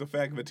running with the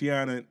fact that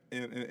Tiana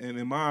and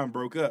Iman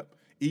broke up,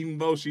 even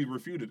though she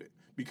refuted it.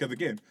 Because,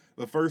 again,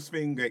 the first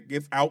thing that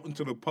gets out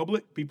into the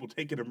public, people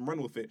take it and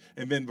run with it.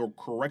 And then the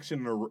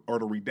correction or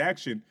the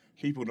redaction,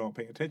 people don't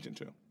pay attention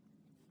to.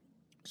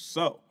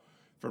 So,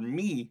 for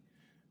me,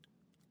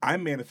 I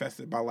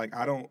manifest it by, like,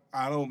 I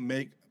don't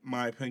make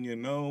my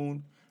opinion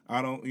known.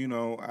 I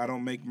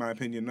don't make my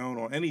opinion known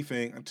on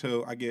anything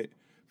until I get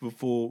the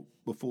full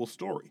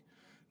story.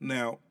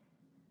 Now,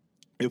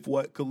 if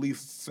what Khalees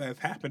says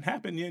happened,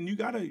 then you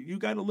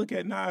gotta look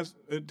at Nas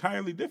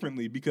entirely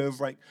differently,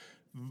 because, like,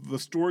 the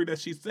story that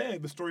she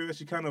said, the story that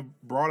she kind of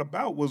brought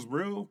about was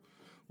real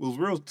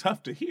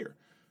tough to hear.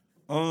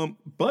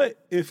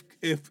 But if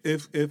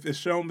it's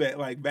shown that,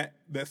 like,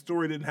 that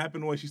story didn't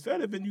happen the way she said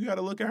it, then you got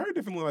to look at her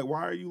differently. Like,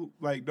 why are you,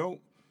 like, don't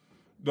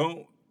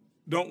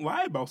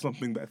lie about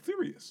something that's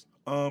serious.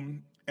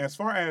 As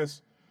far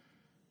as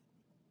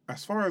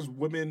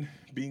women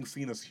being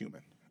seen as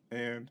human,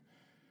 and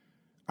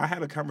I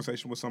had a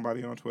conversation with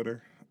somebody on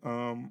Twitter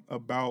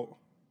about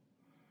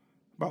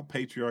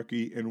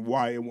patriarchy and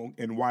why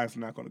it's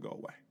not going to go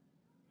away.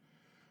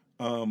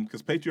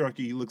 Because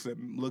patriarchy looks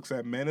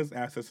at men as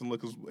assets and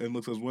looks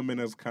as women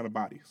as kind of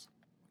bodies,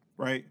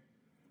 right?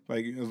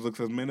 Like, it looks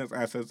at men as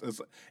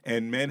assets,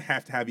 and men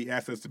have to have the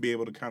assets to be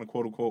able to kind of,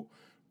 quote unquote,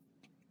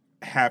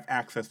 have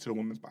access to the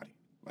woman's body.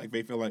 Like,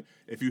 they feel like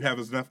if you have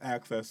enough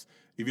access,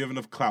 if you have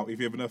enough clout, if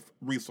you have enough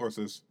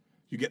resources,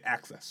 you get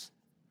access.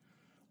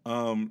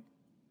 And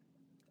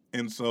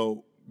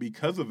so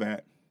because of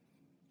that,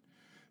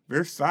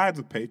 there's sides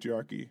of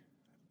patriarchy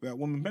that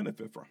women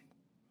benefit from.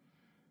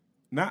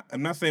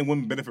 I'm not saying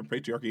women benefit from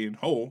patriarchy in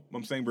whole.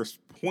 I'm saying there's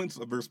points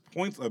of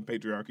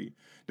patriarchy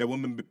that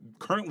women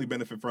currently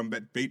benefit from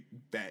that they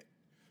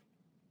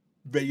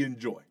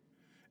enjoy.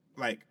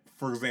 Like,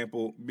 for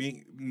example,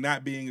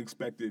 not being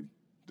expected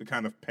to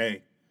kind of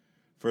pay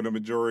for the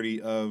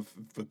majority of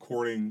the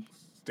courting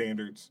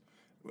standards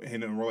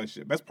in a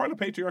relationship. That's part of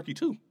patriarchy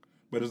too,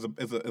 but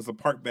it's a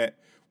part that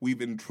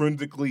we've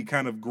intrinsically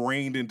kind of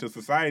grained into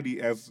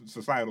society as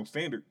societal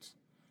standards.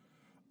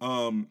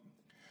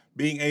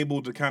 Being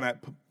able to kind of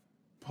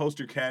post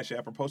your Cash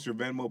App or post your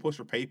Venmo, post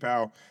your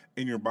PayPal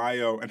in your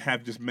bio, and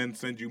have just men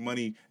send you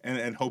money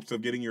in hopes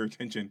of getting your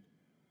attention.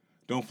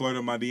 Don't flirt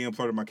on my DM,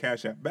 flirt on my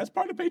Cash App. That's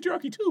part of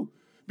patriarchy too,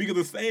 because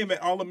it's saying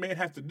that all a man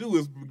has to do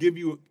is give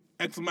you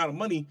X amount of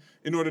money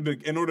in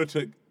order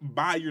to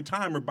buy your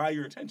time or buy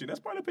your attention.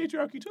 That's part of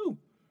patriarchy too.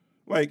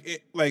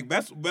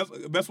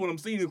 That's what I'm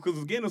seeing,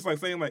 because again, it's like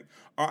saying, like,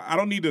 I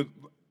don't need to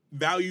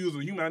value you as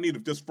a human. I need to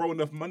just throw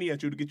enough money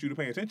at you to get you to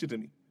pay attention to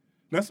me.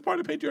 That's part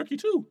of patriarchy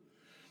too.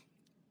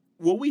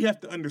 What we have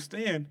to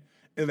understand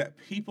is that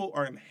people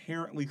are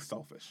inherently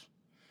selfish.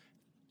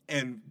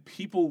 And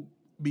people,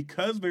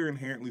 because they're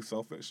inherently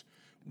selfish,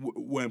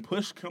 when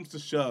push comes to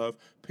shove,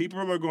 people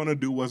are going to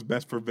do what's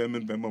best for them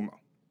and them alone.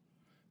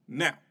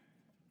 Now,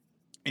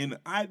 in the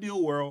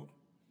ideal world,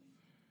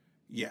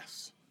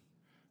 yes,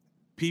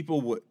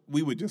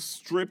 we would just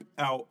strip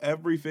out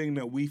everything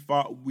that we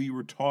thought we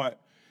were taught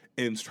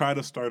and try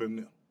to start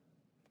anew.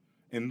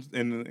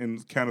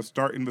 And kind of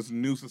start in this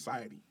new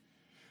society.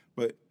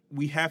 But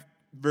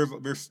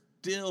there's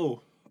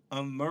still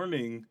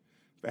unlearning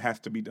that has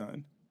to be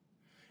done.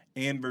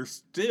 And there's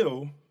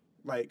still,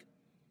 like,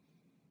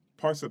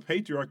 parts of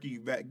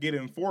patriarchy that get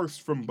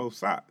enforced from both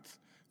sides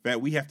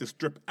that we have to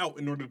strip out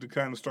in order to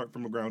kind of start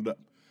from the ground up.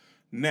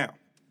 Now,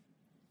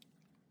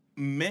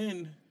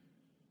 men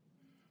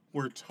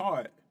were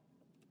taught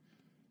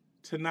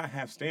to not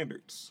have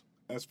standards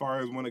as far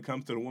as when it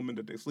comes to the woman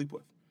that they sleep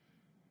with.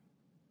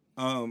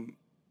 That's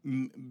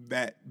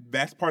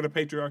part of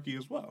patriarchy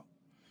as well.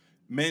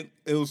 Men,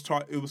 it was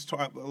taught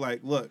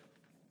like, look,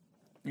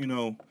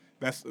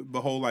 that's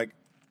the whole like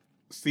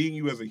seeing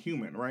you as a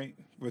human, right?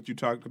 What you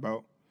talked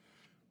about.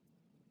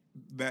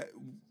 That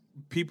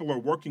people are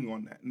working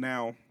on that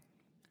now.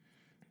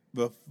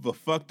 The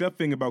fucked up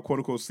thing about quote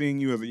unquote seeing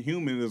you as a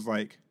human is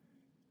like,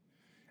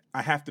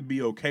 I have to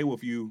be okay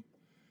with you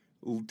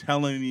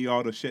telling me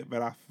all the shit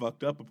that I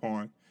fucked up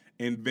upon,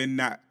 and then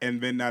not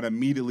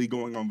immediately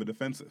going on the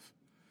defensive,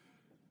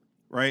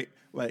 right?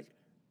 Like,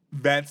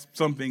 that's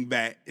something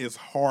that is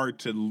hard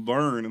to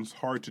learn and it's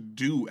hard to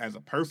do as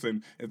a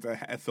person, is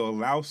to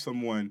allow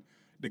someone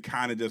to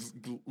kind of just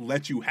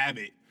let you have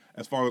it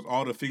as far as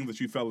all the things that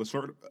you fell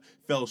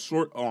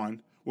short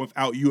on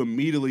without you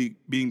immediately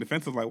being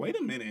defensive. Like, wait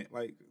a minute,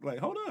 like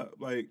hold up,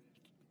 like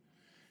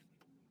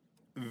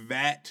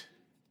that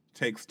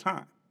takes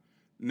time.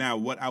 Now,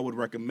 what I would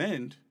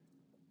recommend,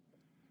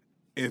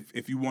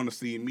 if you want to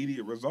see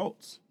immediate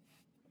results,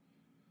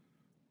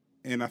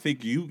 and I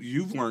think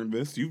you've learned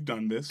this, you've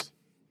done this,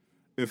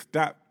 is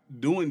stop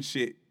doing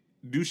shit.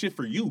 Do shit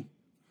for you.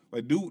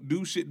 Like,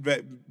 do shit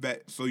that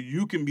so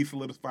you can be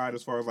solidified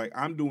as far as like,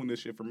 I'm doing this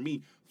shit for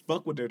me.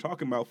 Fuck what they're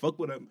talking about. Fuck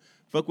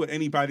what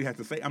anybody has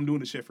to say. I'm doing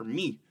this shit for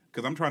me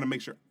because I'm trying to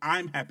make sure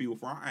I'm happy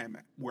with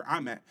where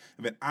I'm at,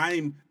 that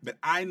I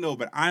know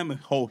that I'm a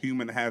whole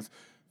human that has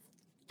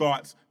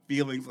thoughts,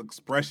 feelings,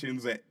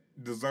 expressions that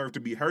deserve to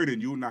be heard,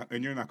 and you're not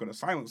going to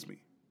silence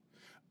me.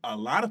 A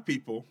lot of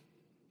people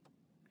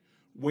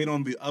wait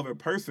on the other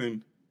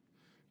person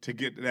to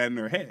get that in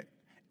their head,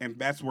 and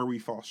that's where we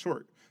fall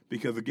short.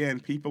 Because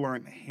again, people are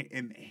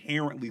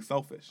inherently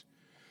selfish.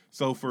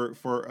 So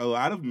for a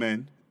lot of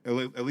men,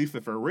 at least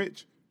if they're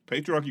rich,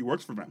 patriarchy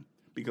works for them,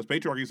 because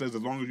patriarchy says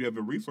as long as you have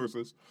the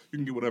resources, you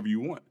can get whatever you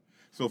want.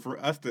 So for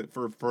us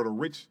for the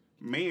rich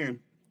man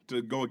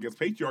to go against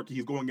patriarchy,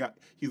 he's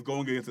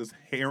going against his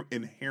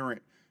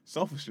inherent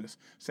selfishness.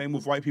 Same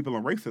with white people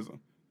and racism.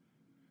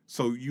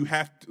 So you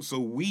as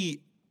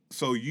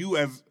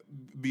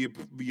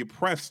the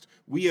oppressed,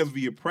 we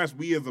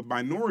as a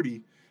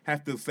minority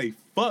have to say,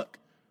 fuck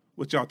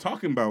what y'all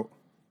talking about.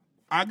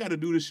 I got to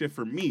do this shit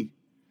for me.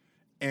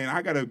 And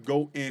I got to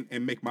go in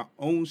and make my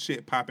own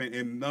shit pop in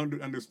and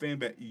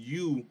understand that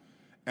you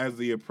as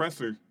the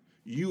oppressor,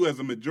 you as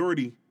a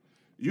majority,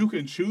 you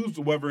can choose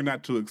whether or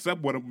not to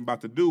accept what I'm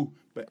about to do,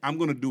 but I'm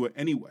going to do it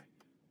anyway.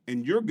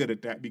 And you're good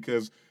at that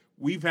because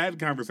we've had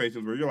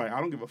conversations where you're like, I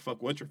don't give a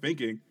fuck what you're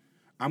thinking.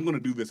 I'm going to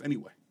do this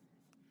anyway.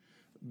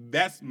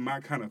 That's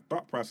my kind of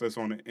thought process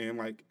on it. And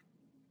like,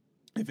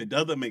 if it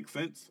doesn't make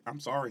sense,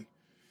 I'm sorry.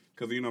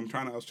 Because, I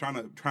was trying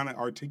to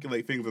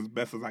articulate things as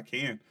best as I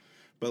can.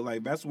 But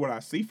like, that's what I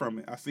see from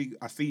it. I see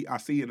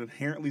an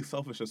inherently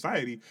selfish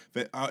society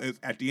that is,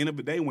 at the end of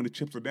the day, when the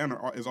chips are down,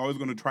 is always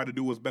going to try to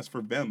do what's best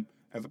for them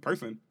as a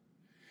person,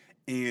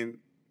 and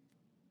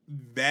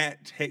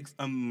that takes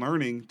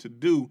unlearning to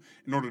do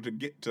in order to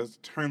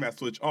turn that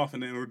switch off,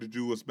 and in order to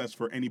do what's best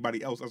for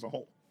anybody else as a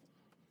whole.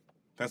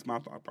 That's my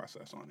thought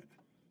process on it.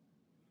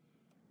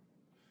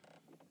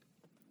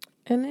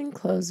 And in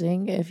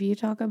closing, if you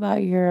talk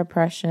about your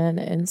oppression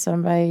and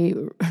somebody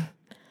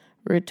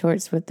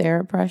retorts with their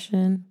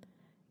oppression,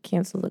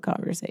 cancel the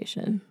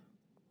conversation.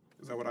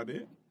 Is that what I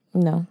did?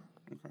 No.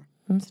 Okay.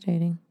 I'm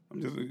stating.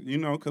 I'm just,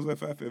 because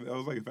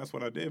if that's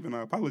what I did, then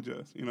I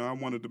apologize. I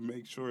wanted to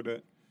make sure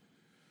that,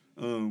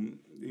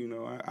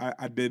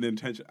 I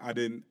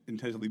didn't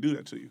intentionally do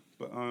that to you.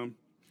 But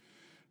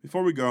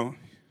before we go,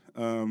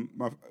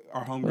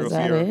 our homegirl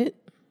Sierra,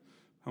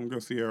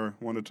 homegirl Sierra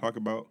wanted to talk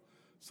about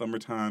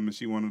summertime, and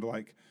she wanted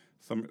to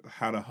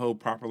how to hoe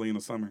properly in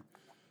the summer.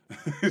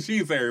 She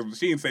didn't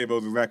say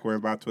those exact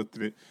words, but I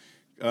twisted it.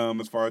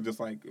 As far as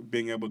just like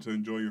being able to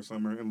enjoy your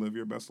summer and live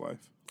your best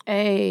life.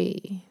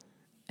 Hey,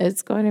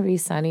 it's going to be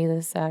sunny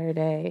this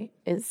Saturday.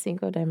 It's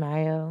Cinco de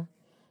Mayo.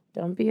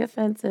 Don't be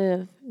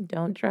offensive.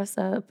 Don't dress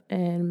up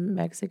in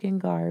Mexican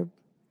garb.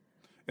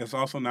 It's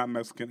also not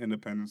Mexican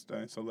Independence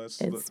Day, so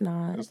let's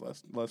not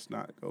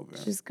go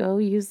there. Just go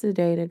use the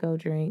day to go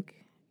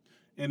drink.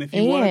 And if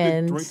you want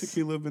to drink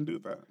tequila, then do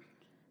that.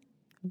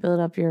 Build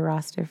up your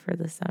roster for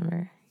the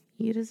summer.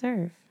 You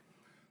deserve.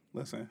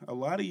 Listen, a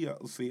lot of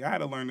y'all, I had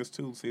to learn this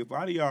too. A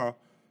lot of y'all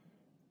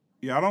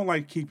don't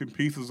like keeping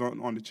pieces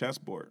on the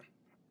chessboard.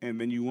 And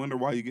then you wonder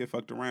why you get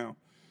fucked around.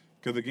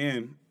 Because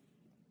again,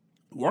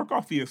 work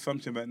off the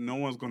assumption that no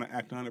one's going to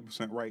act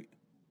 100% right.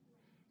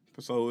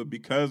 So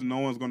because no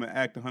one's going to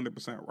act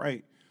 100%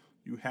 right,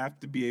 you have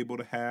to be able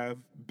to have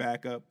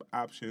backup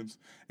options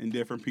and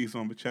different pieces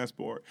on the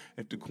chessboard.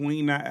 If the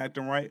queen not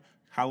acting right,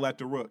 holla at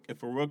the rook.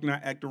 If a rook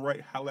not acting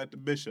right, holla at the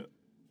bishop.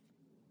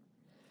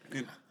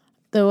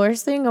 The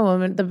worst thing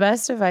the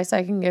best advice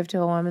I can give to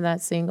a woman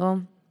that's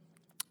single,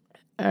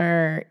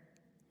 or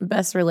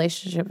best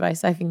relationship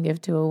advice I can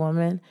give to a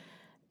woman,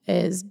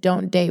 is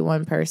don't date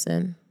one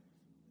person.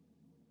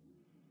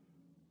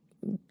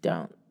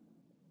 Don't.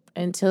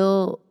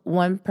 until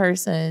one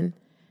person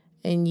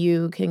and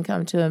you can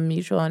come to a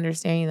mutual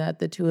understanding that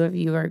the two of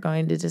you are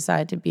going to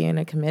decide to be in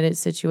a committed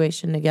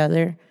situation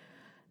together,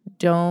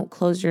 don't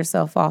close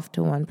yourself off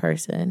to one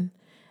person.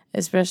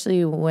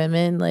 Especially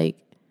women, like,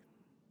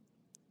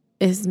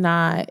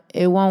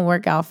 it won't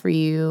work out for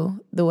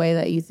you the way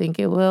that you think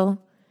it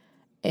will.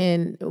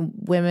 And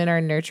women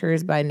are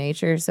nurturers by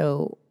nature,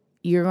 so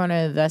you're going to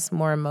invest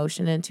more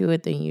emotion into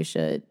it than you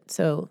should.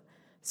 So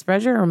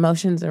spread your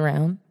emotions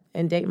around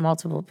and date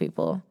multiple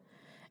people.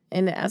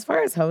 And as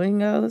far as hoeing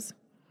goes,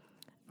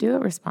 do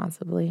it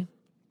responsibly.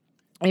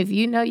 If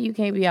you know you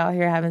can't be out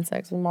here having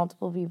sex with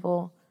multiple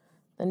people,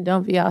 then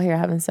don't be out here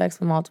having sex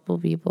with multiple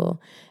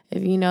people.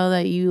 If you know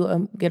that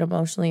you get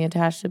emotionally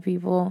attached to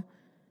people,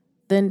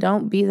 then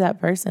don't be that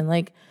person.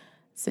 Like,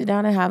 sit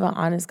down and have an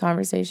honest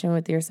conversation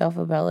with yourself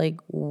about, like,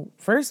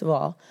 first of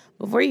all,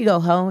 before you go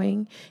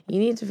hoeing, you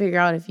need to figure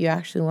out if you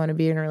actually want to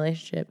be in a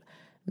relationship.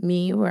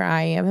 Me, where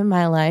I am in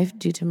my life,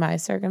 due to my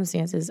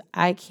circumstances,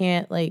 I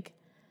can't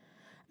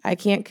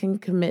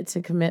commit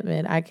to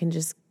commitment. I can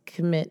just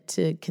commit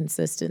to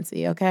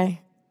consistency,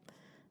 okay?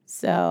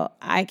 So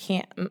I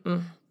can't,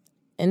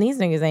 and these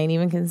niggas ain't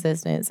even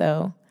consistent,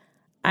 so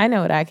I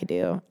know what I could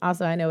do.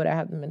 Also, I know what I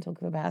have the mental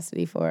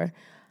capacity for.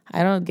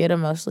 I don't get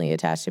emotionally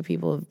attached to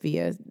people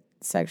via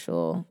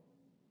sexual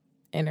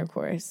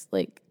intercourse.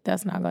 Like,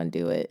 that's not going to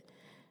do it.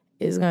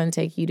 It's going to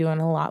take you doing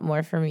a lot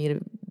more for me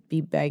to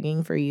be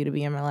begging for you to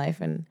be in my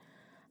life, and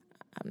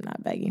I'm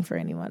not begging for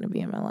anyone to be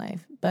in my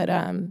life. But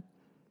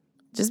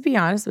just be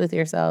honest with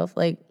yourself.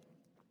 Like,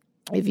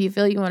 if you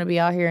feel you want to be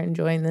out here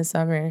enjoying this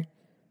summer,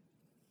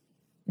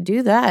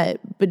 do that,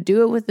 but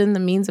do it within the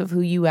means of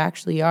who you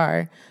actually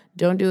are.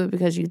 Don't do it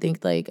because you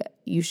think, like,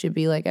 you should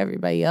be like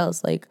everybody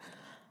else. Like,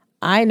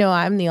 I know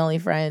I'm the only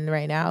friend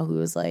right now who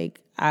is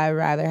like, I'd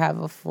rather have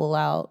a full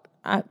out,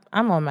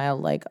 I'm on my,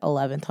 like,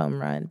 11th home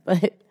run,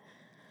 but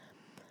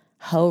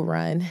hoe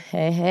run,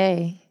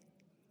 hey.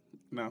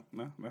 No,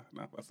 that's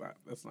not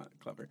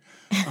clever.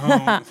 It's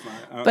not,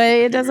 but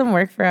it doesn't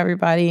work for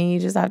everybody, and you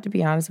just have to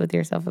be honest with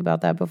yourself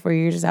about that before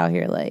you're just out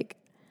here like,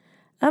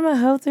 I'm a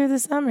hoe through the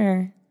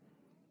summer.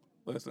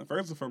 Listen,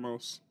 first and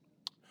foremost,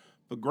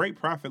 the great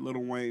prophet Lil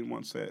Wayne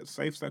once said,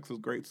 safe sex is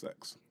great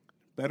sex.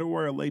 Better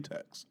wear a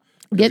latex.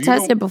 Get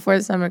tested before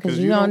the summer because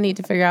you don't need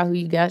to figure out who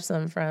you got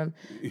some from.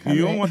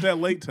 You don't want that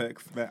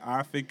latex, that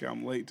I think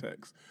I'm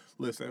latex.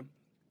 Listen,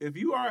 if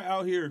you are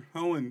out here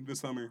hoeing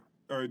this summer,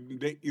 or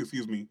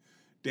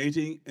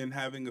dating and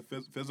having a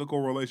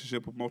physical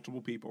relationship with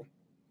multiple people,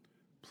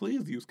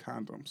 please use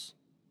condoms.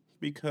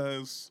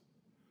 Because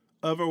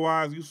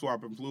otherwise, you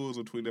swapping fluids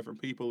between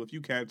different people. If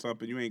you catch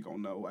something, you ain't going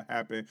to know what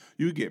happened.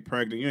 You get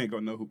pregnant, you ain't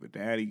going to know who the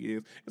daddy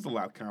is. It's a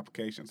lot of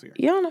complications here.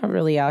 Y'all not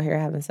really out here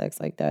having sex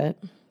like that.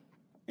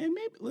 And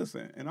maybe,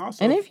 listen, and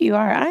also... And if you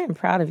are, I am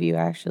proud of you,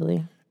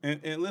 actually.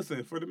 And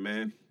listen, for the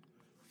men,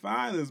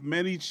 find as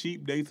many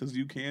cheap dates as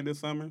you can this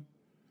summer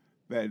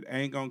that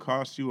ain't going to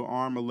cost you an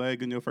arm, a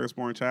leg, and your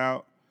firstborn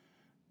child.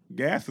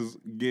 Gas is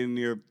getting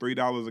near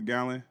 $3 a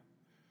gallon.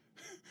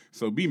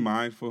 So be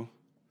mindful.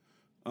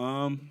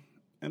 And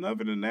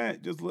other than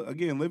that, just,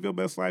 again, live your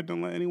best life.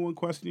 Don't let anyone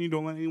question you.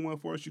 Don't let anyone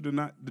force you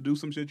to do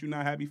some shit you're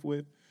not happy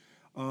with.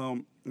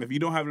 If you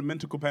don't have the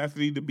mental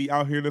capacity to be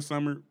out here this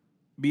summer,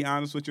 be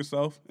honest with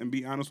yourself and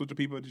be honest with the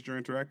people that you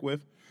interact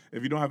with.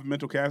 If you don't have a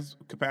mental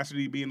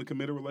capacity to be in a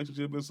committed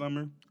relationship this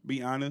summer,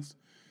 be honest.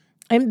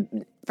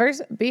 And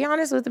first, be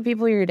honest with the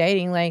people you're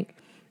dating. Like,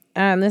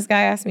 this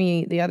guy asked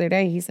me the other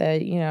day, he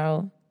said,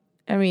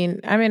 I'm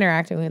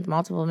interacting with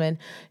multiple men.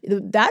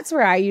 That's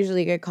where I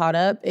usually get caught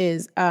up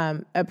is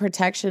a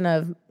protection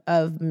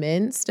of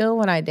men still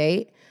when I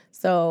date.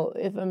 So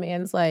if a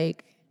man's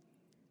like,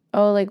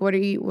 oh, like, what are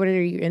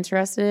you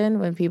interested in?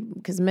 When people,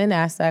 because men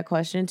ask that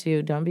question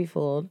too, don't be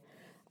fooled.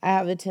 I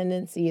have a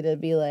tendency to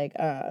be like,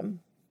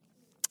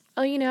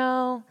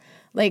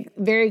 like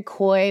very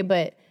coy,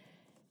 but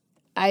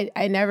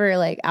I never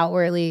like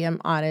outwardly am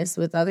honest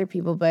with other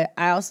people. But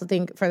I also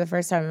think for the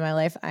first time in my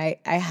life, I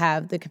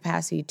have the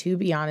capacity to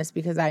be honest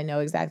because I know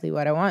exactly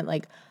what I want.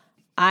 Like,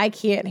 I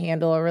can't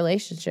handle a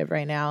relationship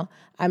right now.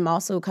 I'm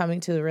also coming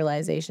to the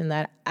realization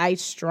that I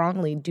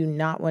strongly do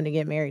not want to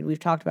get married. We've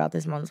talked about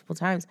this multiple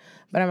times,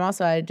 but I'm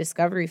also at a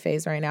discovery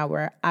phase right now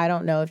where I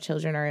don't know if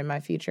children are in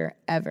my future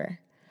ever.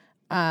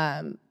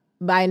 But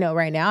I know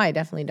right now I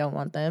definitely don't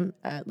want them.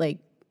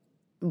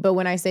 But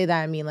when I say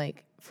that, I mean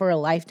like for a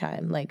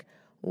lifetime. Like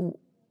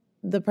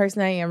the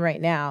person I am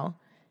right now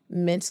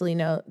mentally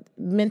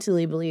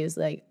believes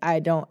like I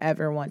don't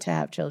ever want to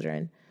have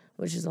children,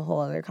 which is a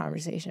whole other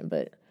conversation.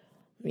 But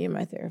me and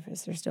my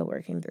therapist are still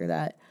working through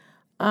that.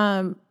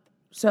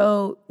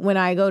 So when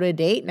I go to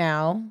date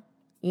now,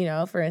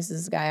 for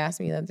instance, this guy asked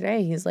me the other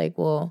day, he's like,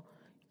 well,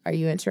 are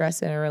you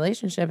interested in a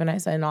relationship? And I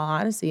said, in all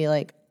honesty,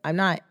 like, I'm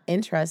not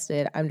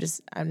interested.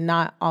 I'm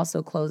not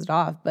also closed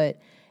off, but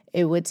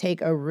it would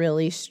take a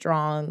really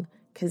strong,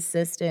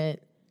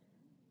 consistent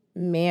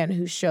man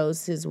who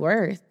shows his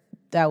worth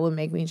that would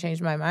make me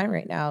change my mind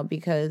right now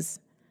because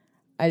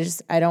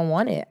I don't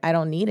want it. I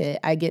don't need it.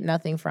 I get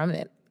nothing from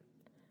it.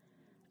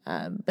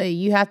 But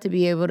you have to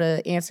be able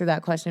to answer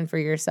that question for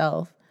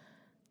yourself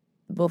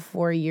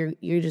before you're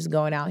just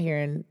going out here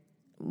and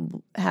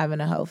having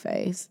a hoe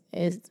face.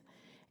 It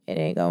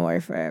ain't gonna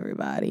work for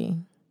everybody.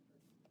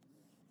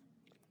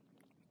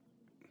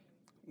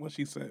 What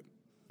she said.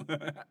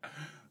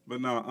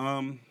 But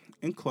no,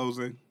 in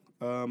closing,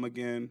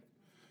 again,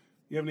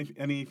 you have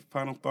any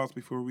final thoughts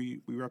before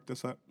we wrap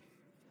this up?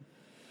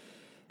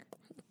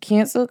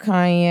 Cancel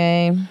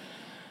Kanye.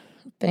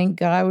 Thank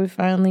God we're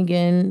finally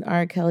getting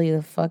R. Kelly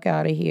the fuck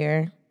out of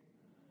here.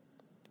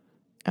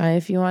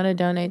 If you want to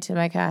donate to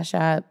my Cash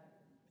App,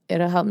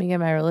 it'll help me get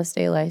my real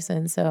estate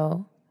license.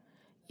 So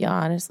y'all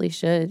honestly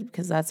should,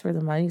 because that's where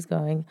the money's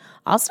going.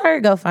 I'll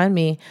start a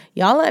GoFundMe.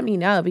 Y'all let me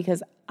know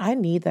because I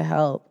need the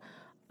help.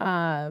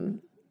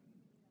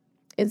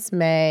 It's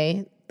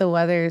May. The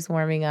weather is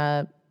warming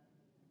up.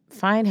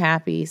 Find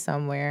happy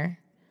somewhere.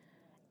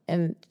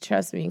 And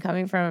trust me,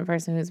 coming from a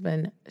person who's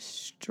been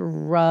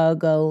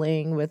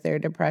struggling with their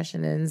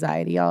depression and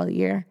anxiety all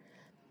year,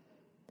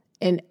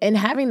 and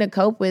having to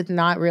cope with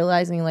not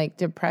realizing like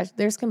depression,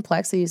 there's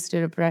complexities to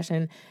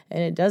depression,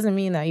 and it doesn't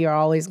mean that you're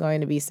always going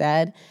to be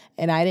sad.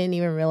 And I didn't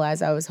even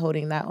realize I was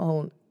holding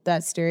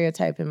that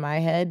stereotype in my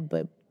head,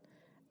 but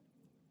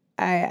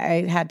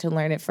I had to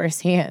learn it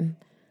firsthand.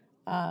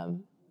 So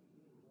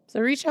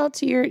reach out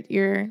to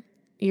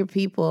your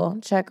people,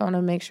 check on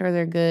them, make sure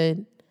they're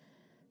good.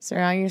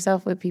 Surround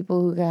yourself with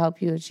people who can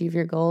help you achieve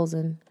your goals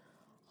and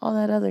all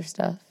that other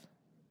stuff.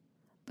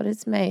 But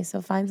it's May,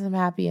 so find some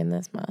happy in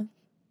this month.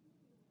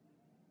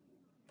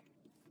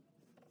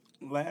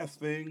 Last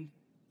thing,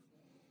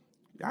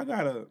 y'all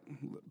gotta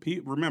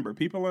remember,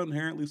 people are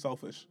inherently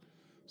selfish.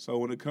 So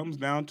when it comes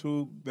down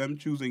to them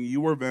choosing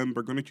you or them,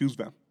 they're gonna choose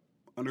them.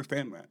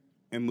 Understand that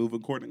and move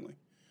accordingly.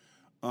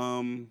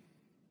 And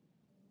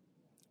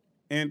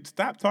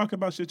stop talking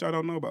about shit y'all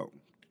don't know about.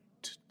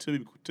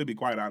 To be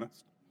quite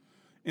honest.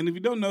 And if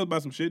you don't know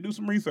about some shit, do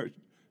some research.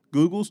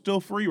 Google's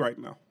still free right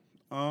now.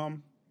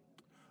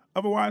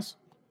 Otherwise,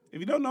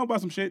 if you don't know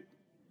about some shit,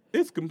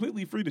 it's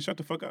completely free to shut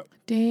the fuck up.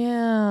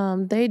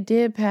 Damn, they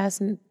did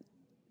pass.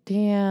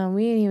 Damn,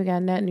 we ain't even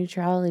got net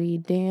neutrality.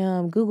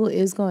 Damn, Google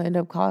is going to end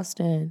up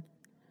costing.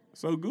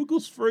 So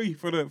Google's free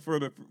for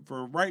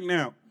right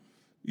now.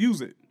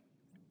 Use it.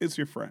 It's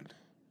your friend.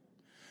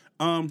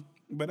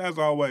 But as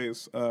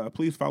always,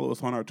 please follow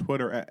us on our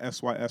Twitter at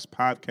SYS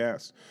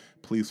Podcast.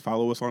 Please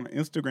follow us on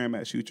Instagram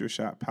at Shoot Your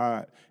Shot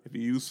Pod. If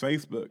you use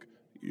Facebook,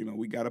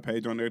 we got a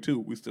page on there too.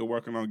 We still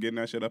working on getting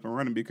that shit up and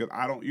running because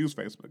I don't use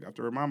Facebook. I have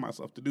to remind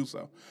myself to do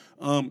so.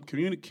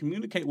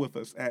 Communicate with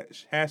us at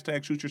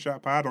hashtag Shoot Your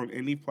Shot Pod on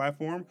any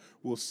platform.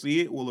 We'll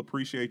see it. We'll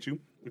appreciate you.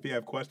 If you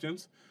have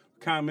questions,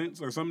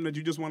 comments, or something that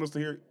you just want us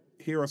to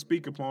hear or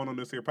speak upon on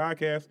this here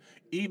podcast,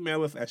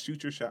 email us at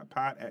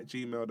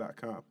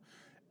shootyourshotpod@gmail.com.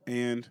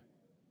 And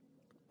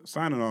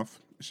signing off,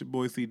 it's your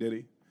boy C.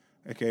 Diddy,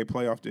 a.k.a.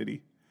 Playoff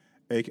Diddy,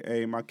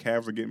 a.k.a. my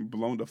Cavs are getting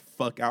blown the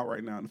fuck out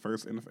right now in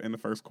the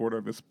first quarter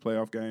of this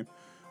playoff game.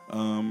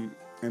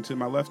 And to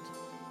my left,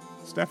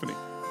 Stephanie.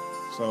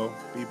 So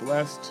be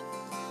blessed.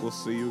 We'll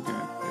see you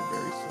again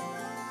very soon.